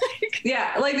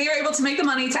 Yeah, like they were able to make the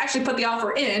money to actually put the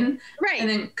offer in. Right. And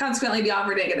then consequently the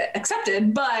offer didn't get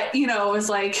accepted. But, you know, it was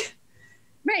like.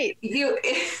 Right.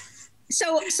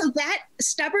 So that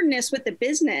stubbornness with the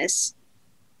business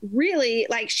really,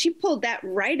 like, she pulled that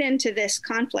right into this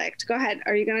conflict. Go ahead.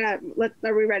 Are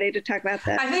we ready to talk about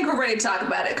that? I think we're ready to talk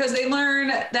about it because they learn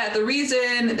that the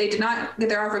reason they did not get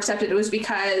their offer accepted was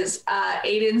because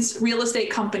Aiden's real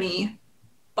estate company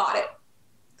bought it.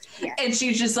 Yeah. And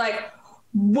she's just like,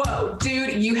 whoa,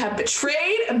 dude, you have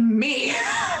betrayed me.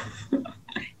 And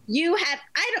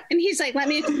he's like, let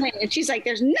me explain. And she's like,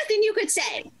 there's nothing you could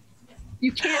say.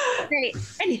 You can't say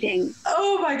anything.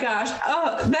 Oh my gosh.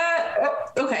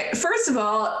 Okay. First of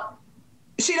all,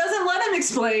 she doesn't let him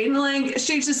explain. Like,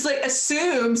 she just like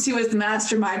assumes he was the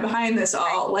mastermind behind this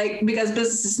all, like, because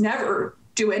businesses never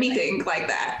do anything like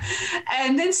that.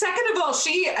 And then second of all,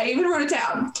 I even wrote it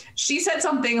down. She said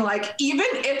something like, even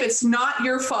if it's not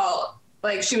your fault,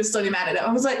 like, she was still mad at him.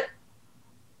 I was like,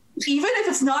 even if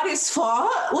it's not his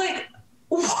fault? Like,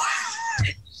 what?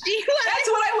 That's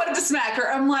what I wanted to smack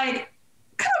her. I'm like,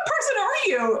 what kind of person are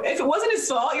you? If it wasn't his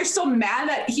fault, you're still mad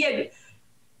that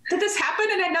this happened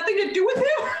and had nothing to do with him?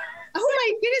 Oh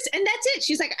my goodness. And that's it.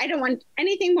 She's like, I don't want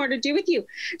anything more to do with you.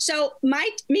 So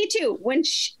me too.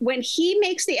 When he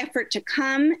makes the effort to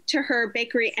come to her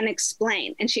bakery and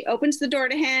explain, and she opens the door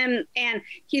to him and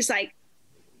he's like,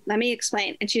 let me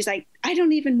explain. And she's like, I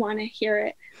don't even want to hear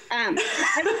it. I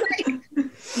was like,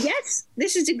 yes,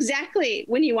 this is exactly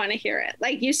when you want to hear it.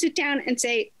 Like, you sit down and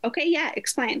say, okay, yeah,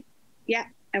 explain. Yeah,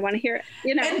 I want to hear it.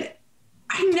 You know, and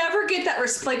I never get that.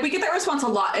 We get that response a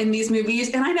lot in these movies,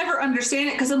 and I never understand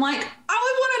it because I'm like, I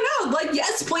would want to know. Like,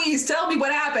 yes, please tell me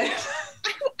what happened.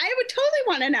 I would totally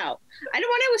want to know. I don't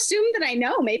want to assume that I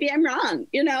know. Maybe I'm wrong.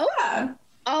 You know? Yeah.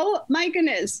 Oh my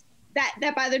goodness,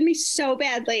 that bothered me so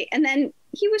badly. And then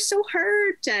he was so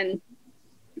hurt,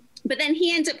 but then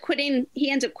he ends up quitting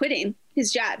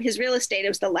his job, his real estate. It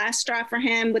was the last straw for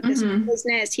him with this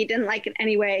business. He didn't like it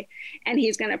anyway. And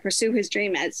he's going to pursue his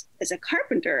dream as a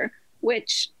carpenter,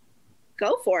 which,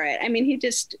 go for it. I mean,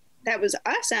 that was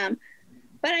awesome.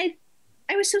 But I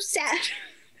was so sad.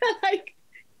 Like,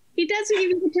 he doesn't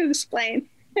even get to explain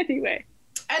anyway.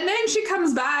 And then she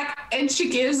comes back and she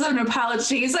gives them an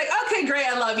apology. He's like, okay, great.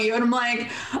 I love you. And I'm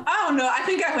like, I don't know. I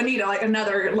think I would need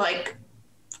another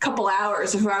couple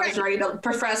hours before I was ready to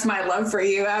profess my love for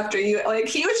you after you. Like,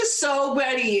 he was just so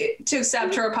ready to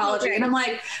accept her apology. And I'm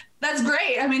like, that's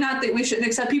great. I mean, not that we shouldn't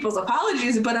accept people's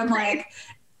apologies, but I'm like,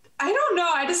 I don't know.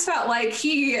 I just felt like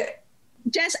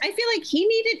Jess, I feel like he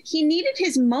needed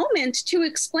his moment to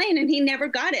explain, and he never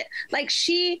got it. Like,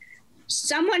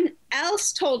 someone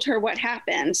else told her what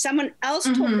happened. Someone else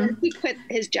told her he quit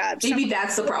his job. Maybe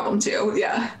that's the problem too.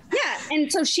 Yeah. Yeah.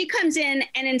 And so she comes in,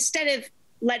 and instead of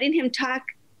letting him talk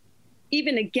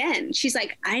even again, she's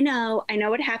like, I know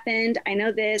what happened. I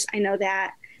know this, I know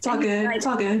that. It's all good. It's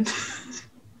all good.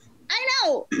 I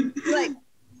know. Like,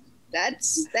 that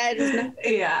is not.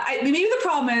 Yeah. Maybe the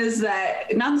problem is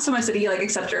that not so much that he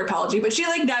accepted her apology, but she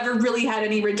never really had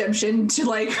any redemption to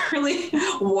really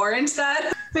warrant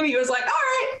that. And he was like, all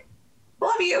right,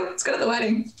 love you. Let's go to the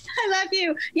wedding. I love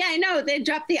you. Yeah, I know. They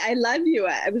dropped the I love you.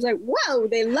 I was like, whoa,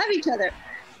 they love each other.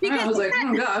 I was like,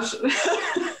 oh gosh.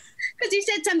 Because he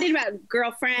said something about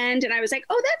girlfriend, and I was like,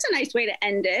 oh, that's a nice way to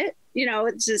end it. You know,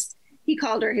 it's just, he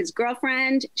called her his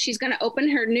girlfriend. She's going to open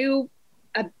her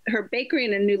bakery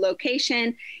in a new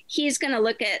location. He's going to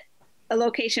look at a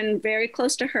location very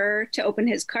close to her to open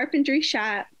his carpentry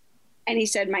shop. And he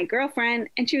said, my girlfriend.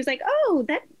 And she was like, oh,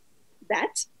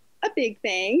 that's a big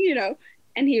thing, you know?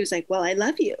 And he was like, well, I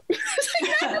love you. I was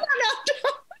like, no.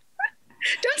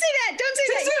 Don't say that. Don't say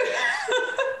that.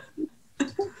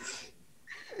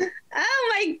 Oh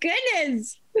my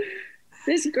goodness.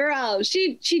 This girl,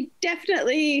 she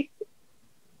definitely,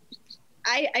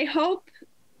 I hope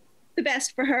the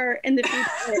best for her in the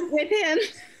future with him.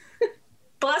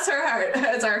 Bless her heart,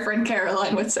 as our friend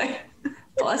Caroline would say.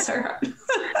 Bless her heart. Bless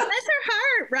her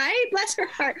heart, right? Bless her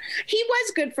heart. He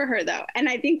was good for her though, and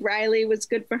I think Riley was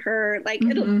good for her. Like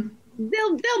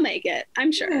they'll make it,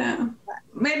 I'm sure. Yeah.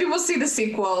 Maybe we'll see the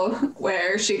sequel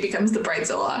where she becomes the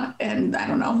bridezilla and I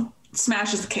don't know,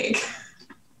 smashes the cake.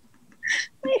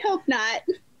 I hope not.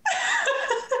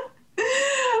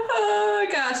 Oh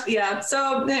gosh, yeah.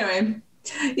 So anyway,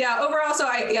 yeah. Overall, so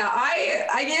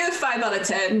I gave it 5 out of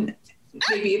 10.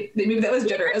 Maybe that was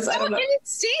generous. I don't know. In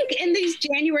sync in these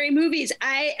January movies.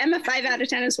 I am a 5 out of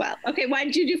 10 as well. Okay, why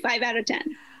did you do 5 out of 10?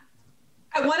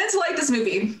 I wanted to like this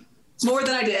movie more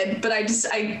than I did, but I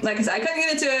like I said, I couldn't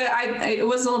get into it. It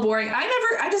was a little boring.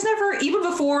 I just never, even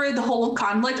before the whole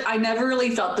conflict, I never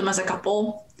really felt them as a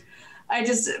couple. I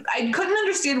couldn't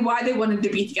understand why they wanted to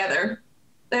be together.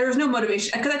 There was no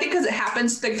motivation, because I think because it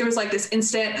happens, like there was like this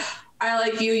instant, I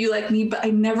like you, you like me, but I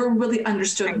never really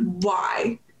understood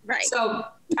why. Right. So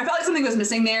I felt like something was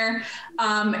missing there.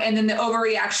 And then the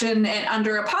overreaction and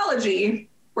under apology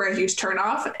were a huge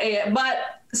turnoff.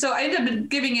 But so I ended up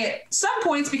giving it some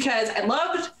points because I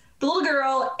loved the little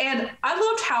girl and I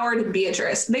loved Howard and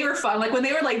Beatrice. They were fun. Like when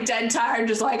they were like dead tired,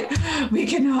 just like, we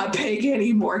cannot bake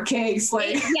any more cakes.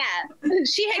 Like, yeah,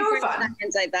 she had great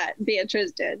times, I thought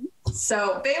Beatrice did.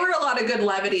 So they were a lot of good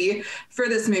levity for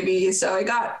this movie. So I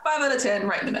got 5 out of 10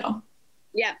 right in the middle.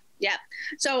 Yeah. Yeah.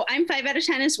 So I'm 5 out of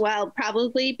 10 as well,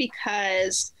 probably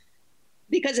because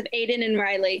of Aiden and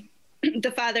Riley.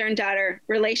 The father and daughter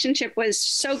relationship was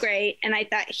so great. And I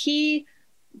thought he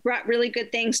brought really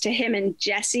good things to him and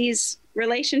Jesse's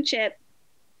relationship,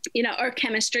 or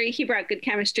chemistry. He brought good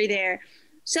chemistry there.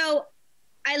 So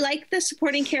I like the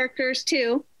supporting characters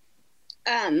too.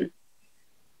 I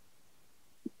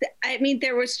mean,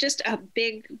 there was just a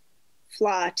big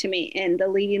flaw to me in the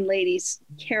leading lady's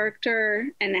character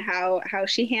and how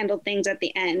she handled things at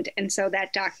the end. And so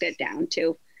that docked it down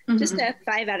to just a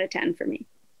 5 out of 10 for me.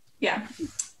 Yeah.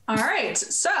 All right.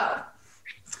 So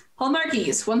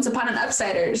Hallmarkies, Once Upon an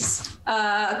Upsiders.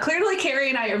 Clearly Carrie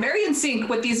and I are very in sync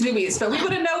with these movies, but we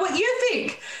want to know what you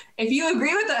think. If you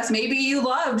agree with us, maybe you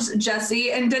loved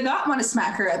Jessie and did not want to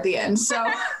smack her at the end. So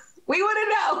we want to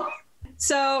know.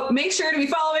 So make sure to be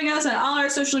following us on all our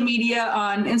social media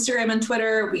on Instagram and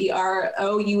Twitter. We are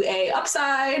OUA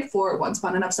Upside for Once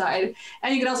Upon an Upside.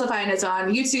 And you can also find us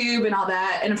on YouTube and all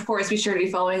that. And of course, be sure to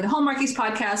be following the Hallmarkies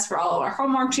podcast for all of our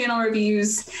Hallmark Channel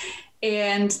reviews.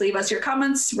 And leave us your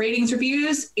comments, ratings,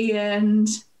 reviews, and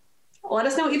let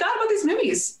us know what you thought about these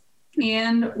movies.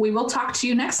 And we will talk to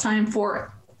you next time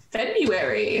for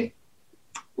February.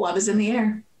 Love is in the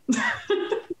air.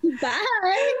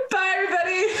 Bye. Bye, everybody.